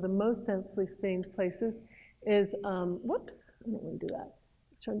 it's one of the most densely stained places, is, I don't want to do that. I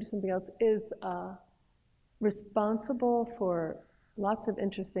was trying to do something else, is responsible for lots of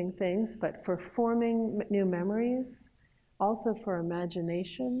interesting things, but for forming new memories, also for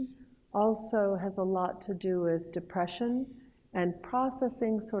imagination, also has a lot to do with depression and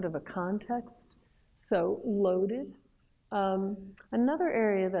processing sort of a context, so loaded. Another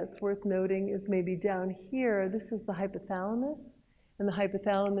area that's worth noting is maybe down here. This is the hypothalamus, and the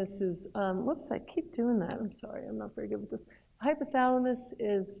hypothalamus is, I keep doing that, I'm sorry, I'm not very good with this. The hypothalamus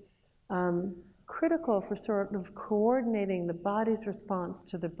is critical for sort of coordinating the body's response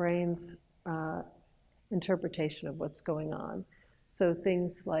to the brain's interpretation of what's going on. So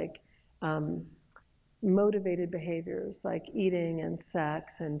things like motivated behaviors like eating and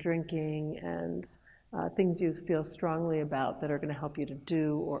sex and drinking and things you feel strongly about that are going to help you to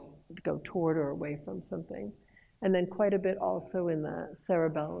do or go toward or away from something. And then quite a bit also in the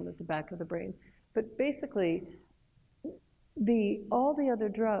cerebellum at the back of the brain. But basically, all the other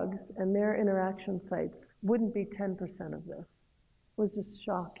drugs and their interaction sites wouldn't be 10% of this. It was just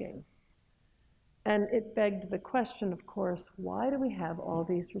shocking. And it begged the question, of course, why do we have all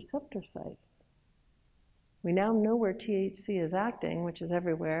these receptor sites? We now know where THC is acting, which is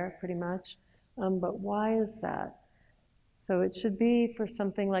everywhere, pretty much, but why is that? So it should be for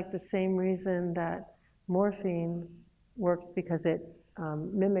something like the same reason that morphine works because it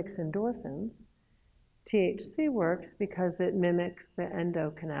mimics endorphins. THC works because it mimics the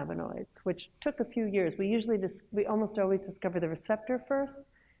endocannabinoids, which took a few years. We almost always discover the receptor first,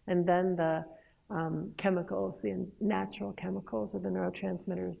 and then the chemicals, the natural chemicals or the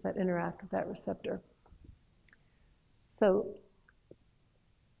neurotransmitters that interact with that receptor. So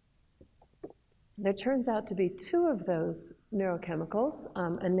there turns out to be two of those neurochemicals,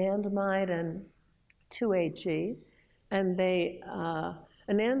 anandamide and 2-AG, and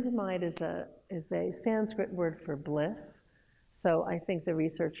anandamide is a Sanskrit word for bliss. So I think the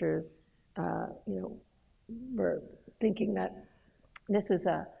researchers, were thinking that this is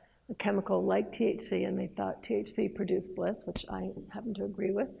a chemical like THC, and they thought THC produced bliss, which I happen to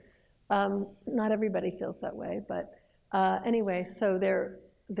agree with. Not everybody feels that way, but anyway, so they're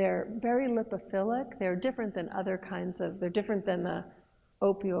very lipophilic. They're different than they're different than the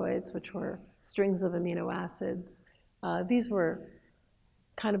opioids, which were strings of amino acids. These were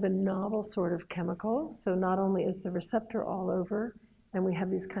kind of a novel sort of chemical. So not only is the receptor all over, and we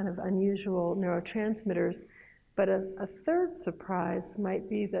have these kind of unusual neurotransmitters, but a third surprise might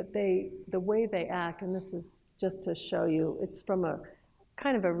be that the way they act, and this is just to show you, it's from a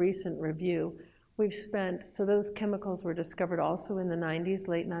kind of a recent review. So those chemicals were discovered also in the 90s,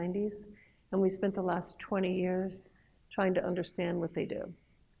 late 90s, and we spent the last 20 years trying to understand what they do.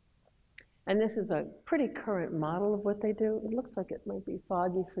 And this is a pretty current model of what they do. It looks like it might be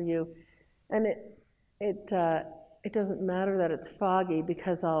foggy for you. And it doesn't matter that it's foggy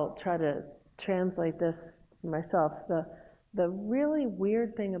because I'll try to translate this myself. The really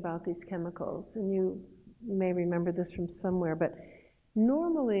weird thing about these chemicals, and you may remember this from somewhere, but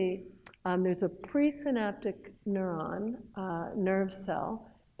normally there's a presynaptic neuron, nerve cell,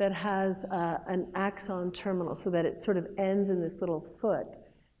 that has an axon terminal so that it sort of ends in this little foot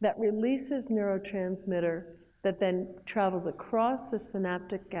that releases neurotransmitter that then travels across the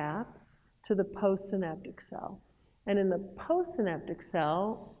synaptic gap to the postsynaptic cell. And in the postsynaptic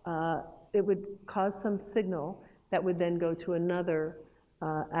cell, it would cause some signal that would then go to another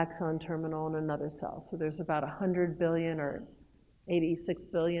axon terminal in another cell. So there's about 100 billion or 86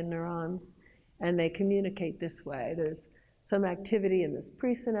 billion neurons, and they communicate this way. There's some activity in this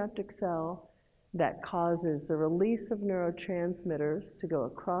presynaptic cell that causes the release of neurotransmitters to go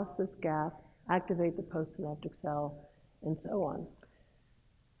across this gap, activate the postsynaptic cell, and so on.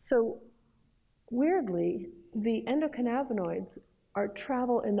 So weirdly, the endocannabinoids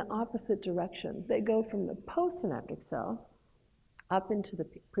travel in the opposite direction. They go from the postsynaptic cell up into the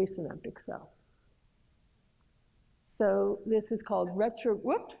presynaptic cell. So this is called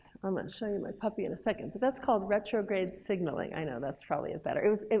whoops, I'm going to show you my puppy in a second, but that's called retrograde signaling. I know, that's probably better.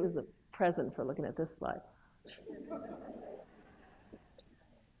 It was a present for looking at this slide.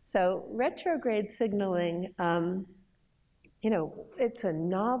 So retrograde signaling, you know, it's a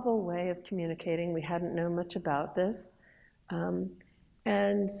novel way of communicating. We hadn't known much about this.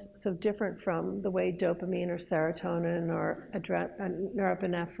 And so different from the way dopamine or serotonin or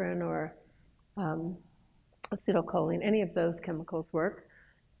norepinephrine or acetylcholine, any of those chemicals work.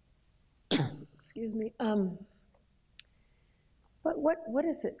 Excuse me. But what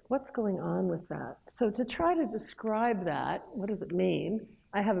is it? What's going on with that? So to try to describe that, what does it mean?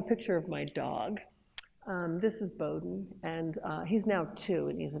 I have a picture of my dog. This is Bowden, and he's now 2,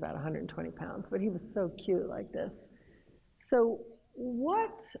 and he's about 120 pounds, but he was so cute like this. So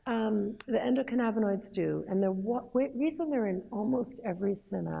what the endocannabinoids do, and the reason they're in almost every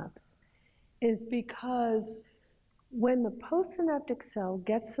synapse, is because when the postsynaptic cell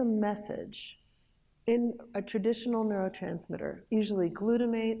gets a message in a traditional neurotransmitter, usually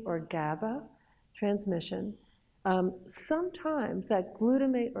glutamate or GABA transmission, sometimes that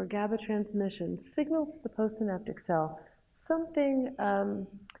glutamate or GABA transmission signals to the postsynaptic cell something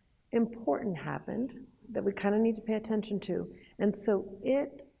important happened that we kind of need to pay attention to. And so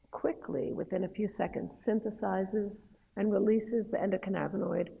it quickly, within a few seconds, synthesizes and releases the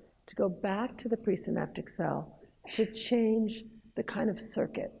endocannabinoid to go back to the presynaptic cell to change the kind of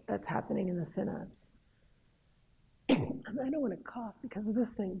circuit that's happening in the synapse. I don't want to cough because of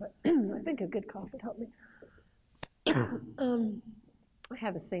this thing, but I think a good cough would help me. I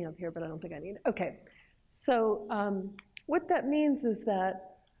have a thing up here, but I don't think I need it. Okay, so what that means is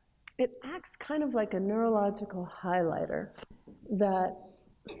that it acts kind of like a neurological highlighter, that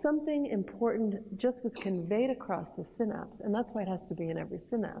something important just was conveyed across the synapse, and that's why it has to be in every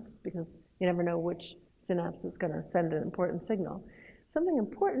synapse, because you never know which synapse is going to send an important signal. Something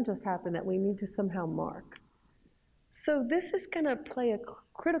important just happened that we need to somehow mark. So this is going to play a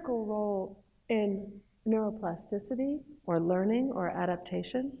critical role in neuroplasticity, or learning, or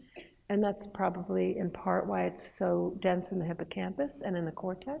adaptation, and that's probably in part why it's so dense in the hippocampus and in the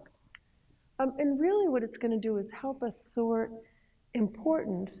cortex. And really what it's going to do is help us sort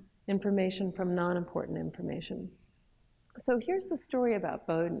important information from non-important information. So here's the story about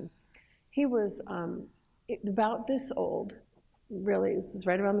Bowden. He was about this old, really, this is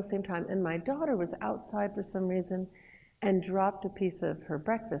right around the same time, and my daughter was outside for some reason and dropped a piece of her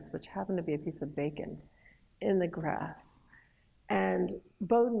breakfast, which happened to be a piece of bacon, in the grass. And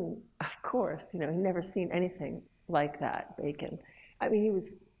Bowden, of course, you know, he'd never seen anything like that, bacon. I mean, he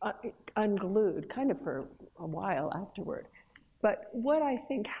was unglued kind of for a while afterward. But what I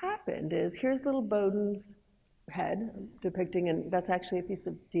think happened is, here's little Bowden's head depicting, and that's actually a piece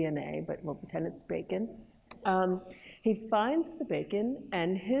of DNA, but we'll pretend it's bacon. He finds the bacon,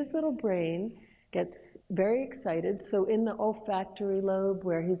 and his little brain gets very excited. So in the olfactory lobe,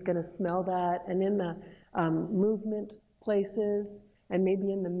 where he's going to smell that, and in the movement places, and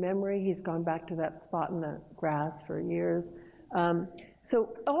maybe in the memory, he's gone back to that spot in the grass for years.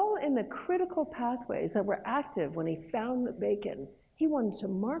 So all in the critical pathways that were active when he found the bacon, he wanted to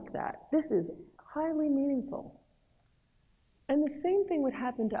mark that. This is highly meaningful. And the same thing would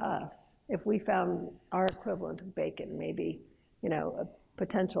happen to us if we found our equivalent of bacon, maybe, you know, a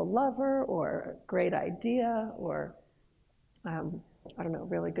potential lover, or a great idea, or, I don't know,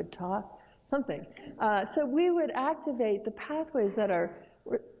 really good talk, something. So we would activate the pathways that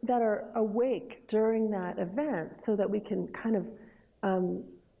are awake during that event so that we can kind of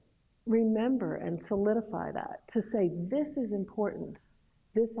remember and solidify that, to say, this is important,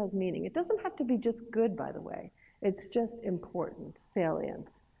 this has meaning. It doesn't have to be just good, by the way. It's just important,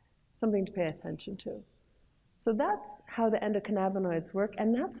 salient, something to pay attention to. So that's how the endocannabinoids work,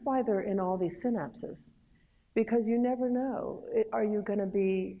 and that's why they're in all these synapses. Because you never know, are you going to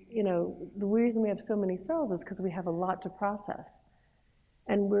be, you know, the reason we have so many cells is because we have a lot to process.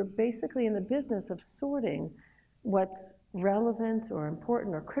 And we're basically in the business of sorting what's relevant or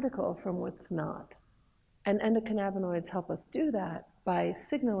important or critical from what's not. And endocannabinoids help us do that by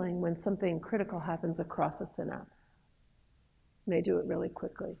signaling when something critical happens across a synapse. And they do it really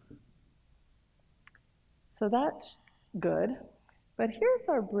quickly. So that's good. But here's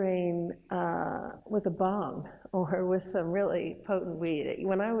our brain with a bong or with some really potent weed.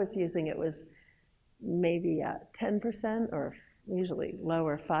 When I was using it, it was maybe 10% or usually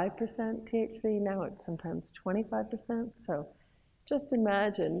lower 5% THC. Now it's sometimes 25%. So just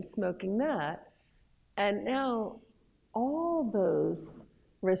imagine smoking that. And now all those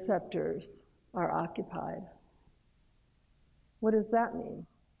receptors are occupied. What does that mean?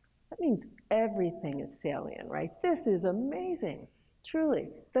 That means everything is salient, right? This is amazing, truly.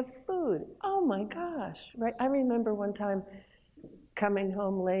 The food, oh my gosh, right? I remember one time coming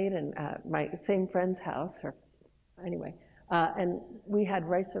home late and at my same friend's house, and we had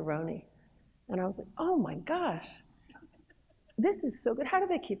rice-a-roni. And I was like, oh my gosh, this is so good. How do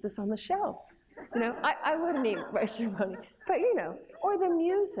they keep this on the shelves? You know, I wouldn't eat rice-a-roni, but you know, or the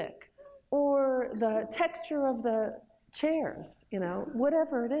music, or the texture of the chairs, you know,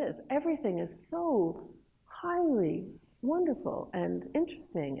 whatever it is, everything is so highly wonderful and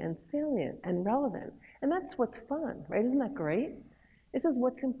interesting and salient and relevant. And that's what's fun, right? Isn't that great? This is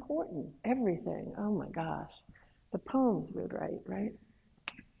what's important, everything. Oh my gosh. The poems we would write, right?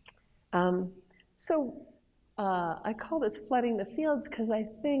 I call this flooding the fields because I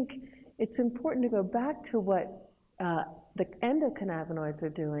think it's important to go back to what the endocannabinoids are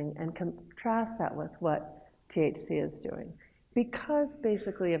doing and contrast that with what THC is doing, because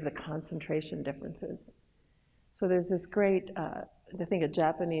basically of the concentration differences. So there's this great, I think a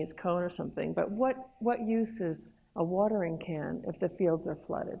Japanese cone or something, but what use is a watering can if the fields are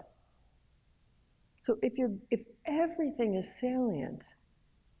flooded? So if everything is salient,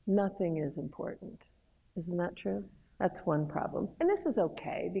 nothing is important. Isn't that true? That's one problem. And this is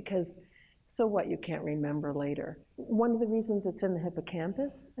okay because so what, you can't remember later. One of the reasons it's in the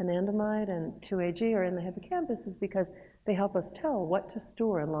hippocampus, anandamide and 2-AG are in the hippocampus is because they help us tell what to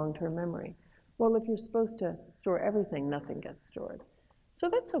store in long-term memory. Well, if you're supposed to store everything, nothing gets stored. So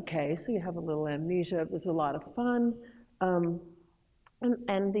that's okay, so you have a little amnesia. It was a lot of fun.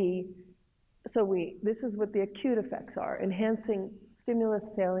 This is what the acute effects are: enhancing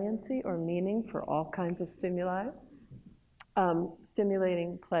stimulus saliency or meaning for all kinds of stimuli,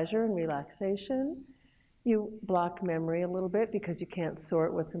 stimulating pleasure and relaxation. You block memory a little bit because you can't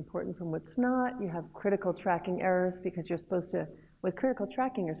sort what's important from what's not. You have critical tracking errors because you're supposed to, with critical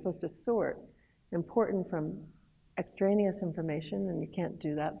tracking, you're supposed to sort important from extraneous information, and you can't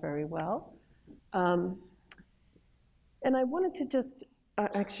do that very well. And I wanted to just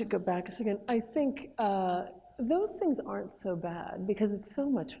actually go back a second. I think those things aren't so bad because it's so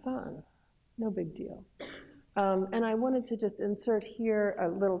much fun. No big deal. And I wanted to just insert here a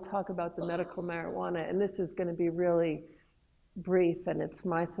little talk about the medical marijuana, and this is going to be really brief, and it's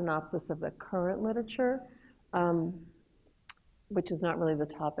my synopsis of the current literature, which is not really the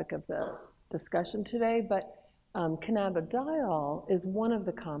topic of the discussion today, but cannabidiol is one of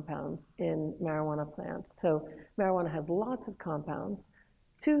the compounds in marijuana plants. So marijuana has lots of compounds.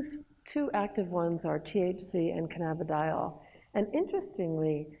 Two active ones are THC and cannabidiol. And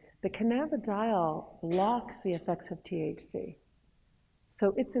interestingly, the cannabidiol blocks the effects of THC.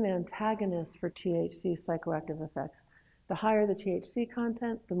 So it's an antagonist for THC psychoactive effects. The higher the THC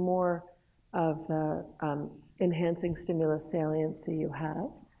content, the more of the enhancing stimulus saliency you have.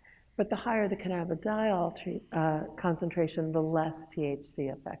 But the higher the cannabidiol concentration, the less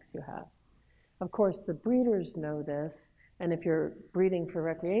THC effects you have. Of course, the breeders know this, and if you're breeding for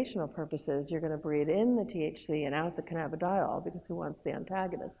recreational purposes, you're going to breed in the THC and out the cannabidiol, because who wants the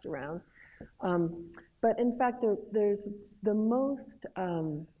antagonist around? But in fact, there's the most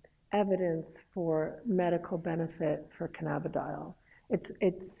evidence for medical benefit for cannabidiol.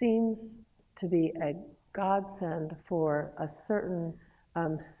 It seems to be a godsend for a certain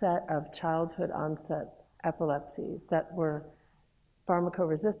set of childhood onset epilepsies that were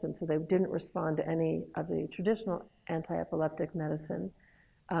pharmacoresistant, so they didn't respond to any of the traditional anti-epileptic medicine.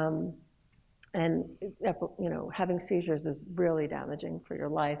 And having seizures is really damaging for your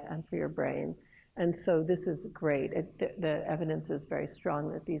life and for your brain. And so this is great. The evidence is very strong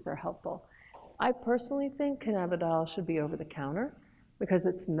that these are helpful. I personally think cannabidiol should be over the counter because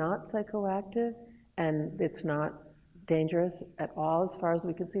it's not psychoactive and it's not dangerous at all. As far as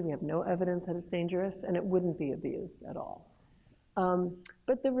we can see, we have no evidence that it's dangerous, and it wouldn't be abused at all.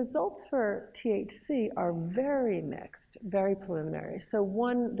 But the results for THC are very mixed, very preliminary. So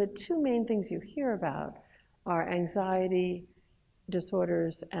the two main things you hear about are anxiety,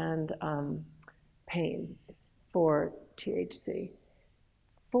 disorders and pain for THC.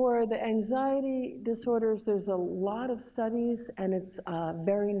 For the anxiety disorders, there's a lot of studies, and it's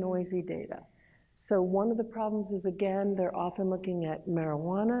very noisy data. So one of the problems is, again, they're often looking at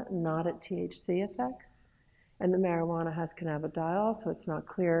marijuana, not at THC effects. And the marijuana has cannabidiol, so it's not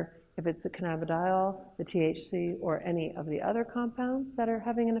clear if it's the cannabidiol, the THC, or any of the other compounds that are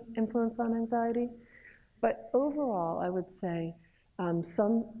having an influence on anxiety. But overall, I would say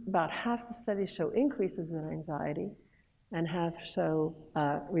about half the studies show increases in anxiety, and half show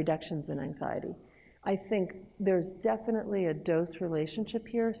reductions in anxiety. I think there's definitely a dose relationship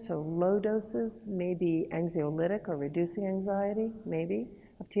here, so low doses may be anxiolytic or reducing anxiety, maybe,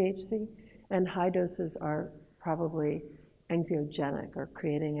 of THC, and high doses are probably anxiogenic or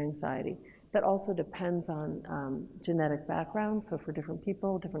creating anxiety. That also depends on genetic background, so for different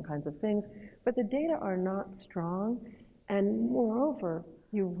people, different kinds of things, but the data are not strong, and moreover,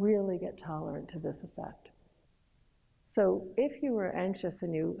 you really get tolerant to this effect. So if you were anxious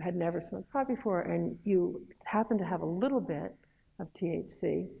and you had never smoked pot before and you happen to have a little bit of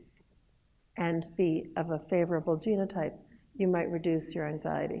THC and be of a favorable genotype, you might reduce your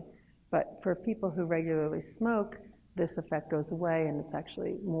anxiety. But for people who regularly smoke, this effect goes away and it's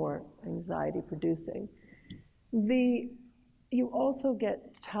actually more anxiety producing. You also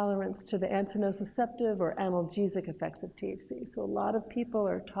get tolerance to the antinociceptive or analgesic effects of THC. So a lot of people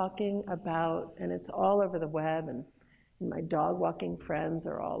are talking about, and it's all over the web, and my dog walking friends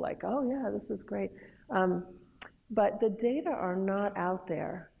are all like, oh yeah, this is great. But the data are not out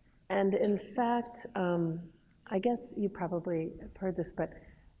there. And in fact, I guess you probably have heard this, but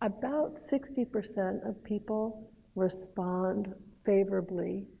about 60% of people respond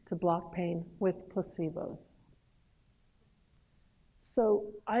favorably to block pain with placebos. So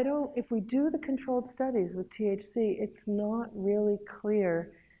if we do the controlled studies with THC, it's not really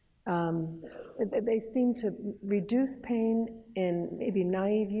clear. They seem to reduce pain in maybe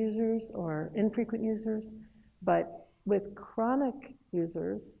naive users or infrequent users, but with chronic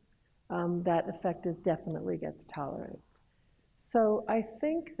users, that effect definitely gets tolerated. So I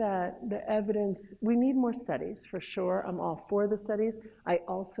think that the evidence, we need more studies for sure. I'm all for the studies. I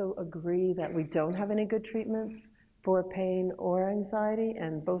also agree that we don't have any good treatments for pain or anxiety,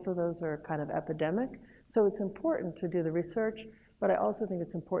 and both of those are kind of epidemic. So it's important to do the research, but I also think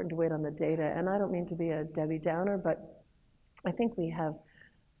it's important to wait on the data. And I don't mean to be a Debbie Downer, but I think we have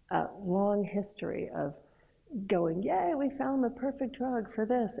a long history of going, yay, we found the perfect drug for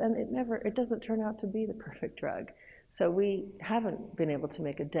this, and it doesn't turn out to be the perfect drug. So we haven't been able to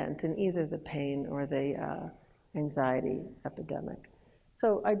make a dent in either the pain or the anxiety epidemic.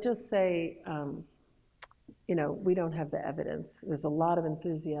 So I just say, we don't have the evidence. There's a lot of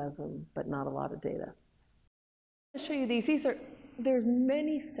enthusiasm, but not a lot of data. I'll show you these. There's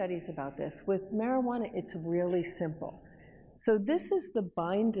many studies about this. With marijuana, it's really simple. So this is the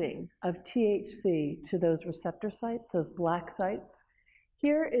binding of THC to those receptor sites, those black sites.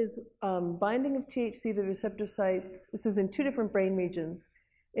 Here is binding of THC to the receptor sites. This is in two different brain regions,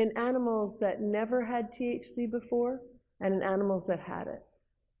 in animals that never had THC before and in animals that had it.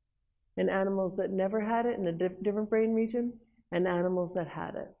 In animals that never had it in a different brain region, and animals that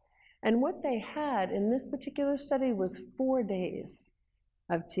had it. And what they had in this particular study was 4 days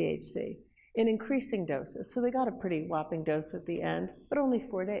of THC in increasing doses. So they got a pretty whopping dose at the end, but only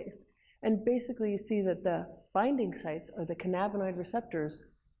 4 days. And basically you see that the binding sites, or the cannabinoid receptors,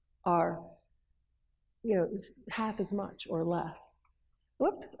 are half as much or less.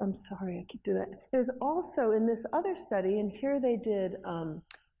 Whoops, I'm sorry, I keep doing that. There's also in this other study, and here they did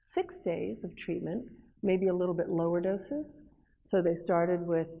 6 days of treatment, maybe a little bit lower doses. So they started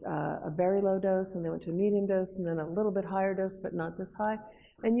with a very low dose, and they went to a medium dose, and then a little bit higher dose, but not this high.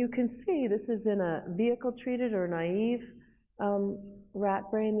 And you can see this is in a vehicle-treated or naive rat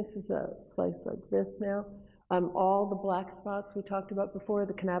brain. This is a slice like this now. All the black spots we talked about before,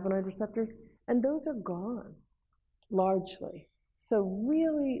 the cannabinoid receptors, and those are gone, largely. So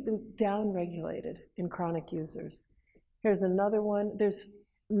really down-regulated in chronic users. Here's another one. There's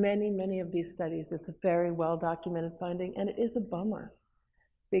many of these studies. It's a very well-documented finding, and it is a bummer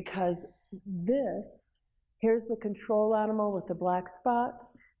because here's the control animal with the black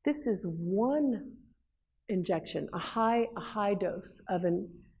spots. This is one injection, a high dose of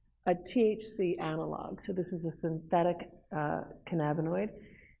a THC analog. So this is a synthetic cannabinoid,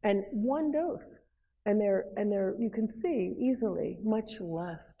 and one dose. And you can see easily much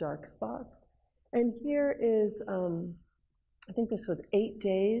less dark spots. And here is, I think this was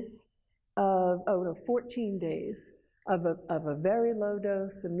 14 days of a very low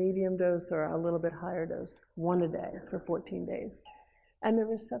dose, a medium dose, or a little bit higher dose, one a day for 14 days. and the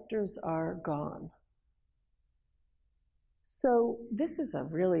receptors are gone. So this is a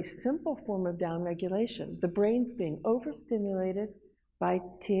really simple form of downregulation. The brain's being overstimulated by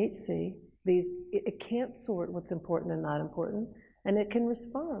THC. It can't sort what's important and not important, and it can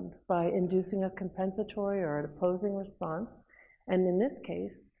respond by inducing a compensatory or an opposing response. And in this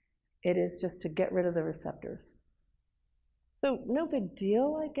case, it is just to get rid of the receptors. So no big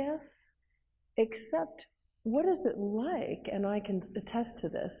deal, I guess, except what is it like, and I can attest to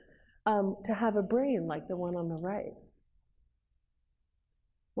this, to have a brain like the one on the right?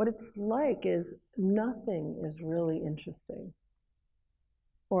 What it's like is nothing is really interesting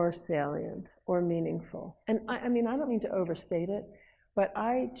or salient or meaningful. And I mean, I don't mean to overstate it, but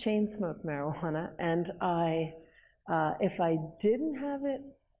I chain smoke marijuana, and if I didn't have it,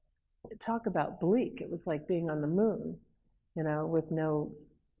 talk about bleak. It was like being on the moon, you know, with no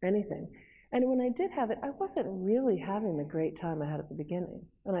anything. And when I did have it, I wasn't really having the great time I had at the beginning.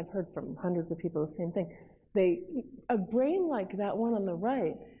 And I've heard from hundreds of people the same thing. A brain like that one on the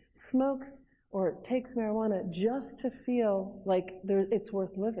right smokes or takes marijuana just to feel like it's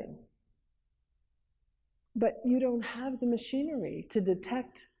worth living. But you don't have the machinery to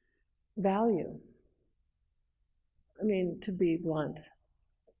detect value. I mean, to be blunt.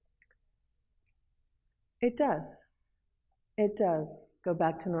 It does. It does go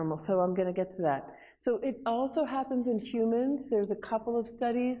back to normal. So I'm going to get to that. So it also happens in humans. There's a couple of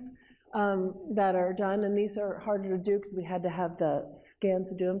studies that are done, and these are harder to do because we had to have the scans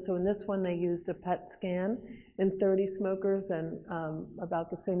to do them. So in this one, they used a PET scan in 30 smokers and about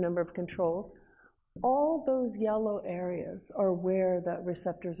the same number of controls. All those yellow areas are where the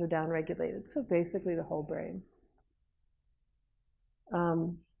receptors are downregulated, so basically the whole brain.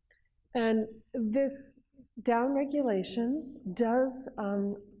 And this downregulation does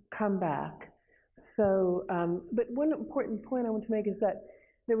come back. So, but one important point I want to make is that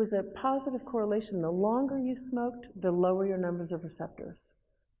there was a positive correlation. The longer you smoked, the lower your numbers of receptors.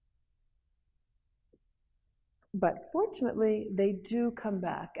 But fortunately, they do come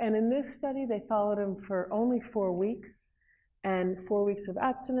back. And in this study, they followed them for only 4 weeks and 4 weeks of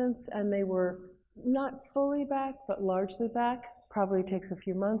abstinence, and they were not fully back, but largely back. Probably takes a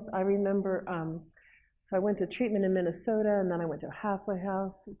few months. I remember, so I went to treatment in Minnesota, and then I went to a halfway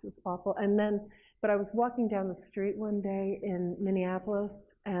house, which was awful. And then, but I was walking down the street one day in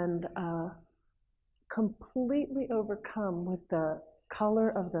Minneapolis, and completely overcome with the color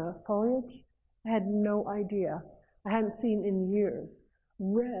of the foliage. I had no idea. I hadn't seen in years.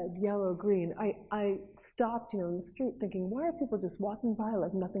 Red, yellow, green. I stopped, in the street thinking, why are people just walking by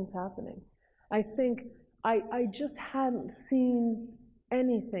like nothing's happening? I think I just hadn't seen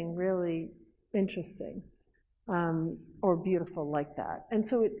anything really interesting or beautiful like that. And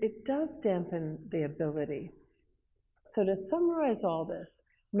so it does dampen the ability. So to summarize all this,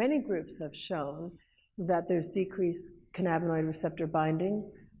 many groups have shown that there's decreased cannabinoid receptor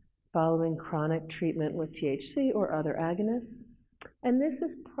binding following chronic treatment with THC or other agonists. And this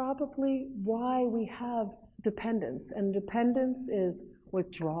is probably why we have dependence. And dependence is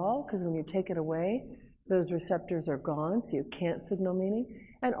withdrawal, because when you take it away, those receptors are gone, so you can't signal meaning,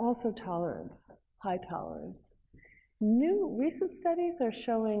 and also tolerance, high tolerance. New recent studies are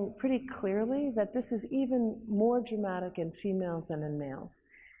showing pretty clearly that this is even more dramatic in females than in males.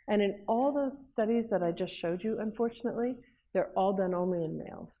 And in all those studies that I just showed you, unfortunately, they're all done only in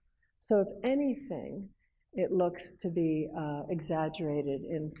males. So if anything, it looks to be exaggerated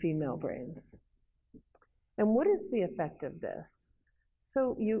in female brains. And what is the effect of this?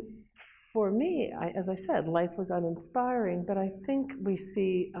 So for me, as I said, life was uninspiring, but I think we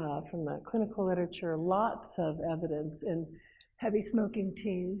see from the clinical literature lots of evidence in heavy smoking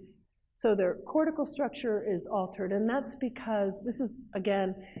teens. So their cortical structure is altered, and that's because this is,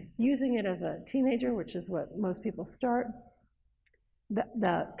 again, using it as a teenager, which is what most people start.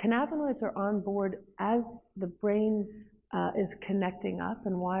 The cannabinoids are on board as the brain is connecting up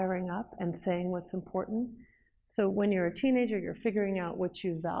and wiring up and saying what's important. So when you're a teenager, you're figuring out what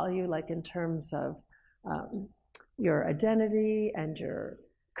you value, like in terms of your identity and your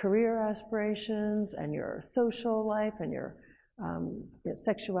career aspirations and your social life and your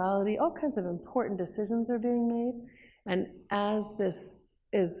sexuality. All kinds of important decisions are being made. And as this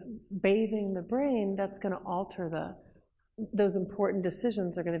is bathing the brain, that's going to alter those important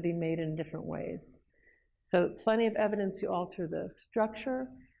decisions are going to be made in different ways. So plenty of evidence you alter the structure.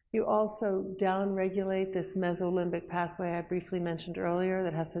 You also downregulate this mesolimbic pathway I briefly mentioned earlier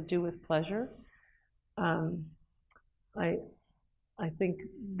that has to do with pleasure. I think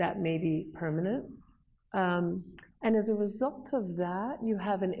that may be permanent. And as a result of that, you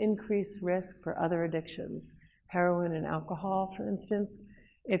have an increased risk for other addictions. heroin and alcohol, for instance.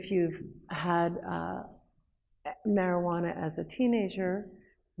 If you've had marijuana as a teenager,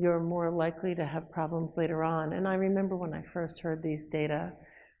 you're more likely to have problems later on. And I remember when I first heard these data,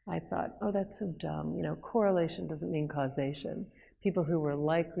 I thought, oh, that's so dumb. You know, correlation doesn't mean causation. People who were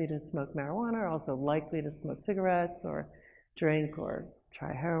likely to smoke marijuana are also likely to smoke cigarettes or drink or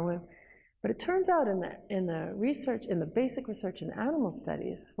try heroin. But it turns out in the research, in the basic research in animal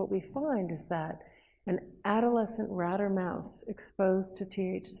studies, what we find is that an adolescent rat or mouse exposed to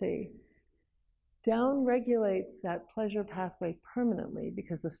THC downregulates that pleasure pathway permanently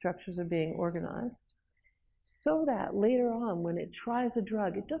because the structures are being organized, so that later on, when it tries a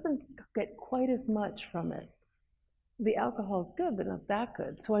drug, it doesn't get quite as much from it. The alcohol is good, but not that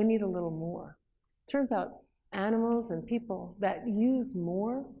good, so I need a little more. Turns out animals and people that use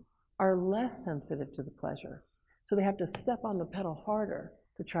more are less sensitive to the pleasure. So they have to step on the pedal harder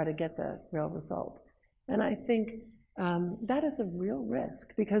to try to get the real result. And I think that is a real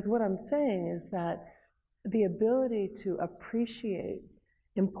risk, because what I'm saying is that the ability to appreciate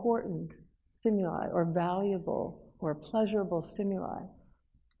important stimuli or valuable or pleasurable stimuli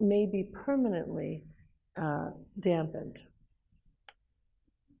may be permanently dampened.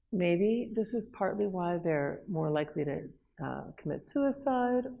 Maybe this is partly why they're more likely to commit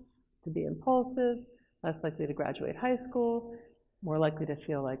suicide, to be impulsive, less likely to graduate high school, more likely to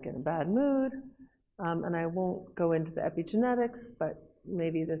feel like in a bad mood. And I won't go into the epigenetics, but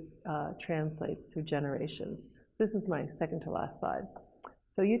maybe this translates through generations. This is my second to last slide.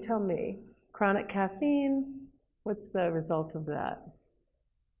 So you tell me, chronic caffeine, what's the result of that?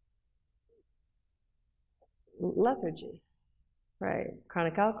 Lethargy, right?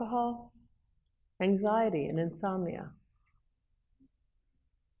 Chronic alcohol, anxiety and insomnia.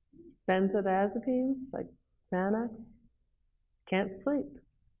 Benzodiazepines, like Xanax, can't sleep,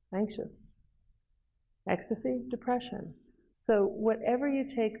 anxious. Ecstasy, depression. So whatever you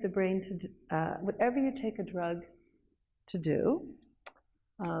take the brain to, whatever you take a drug to do,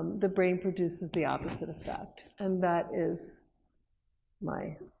 the brain produces the opposite effect. And that is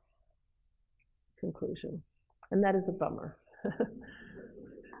my conclusion. And that is a bummer.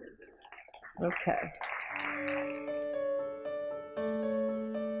 Okay.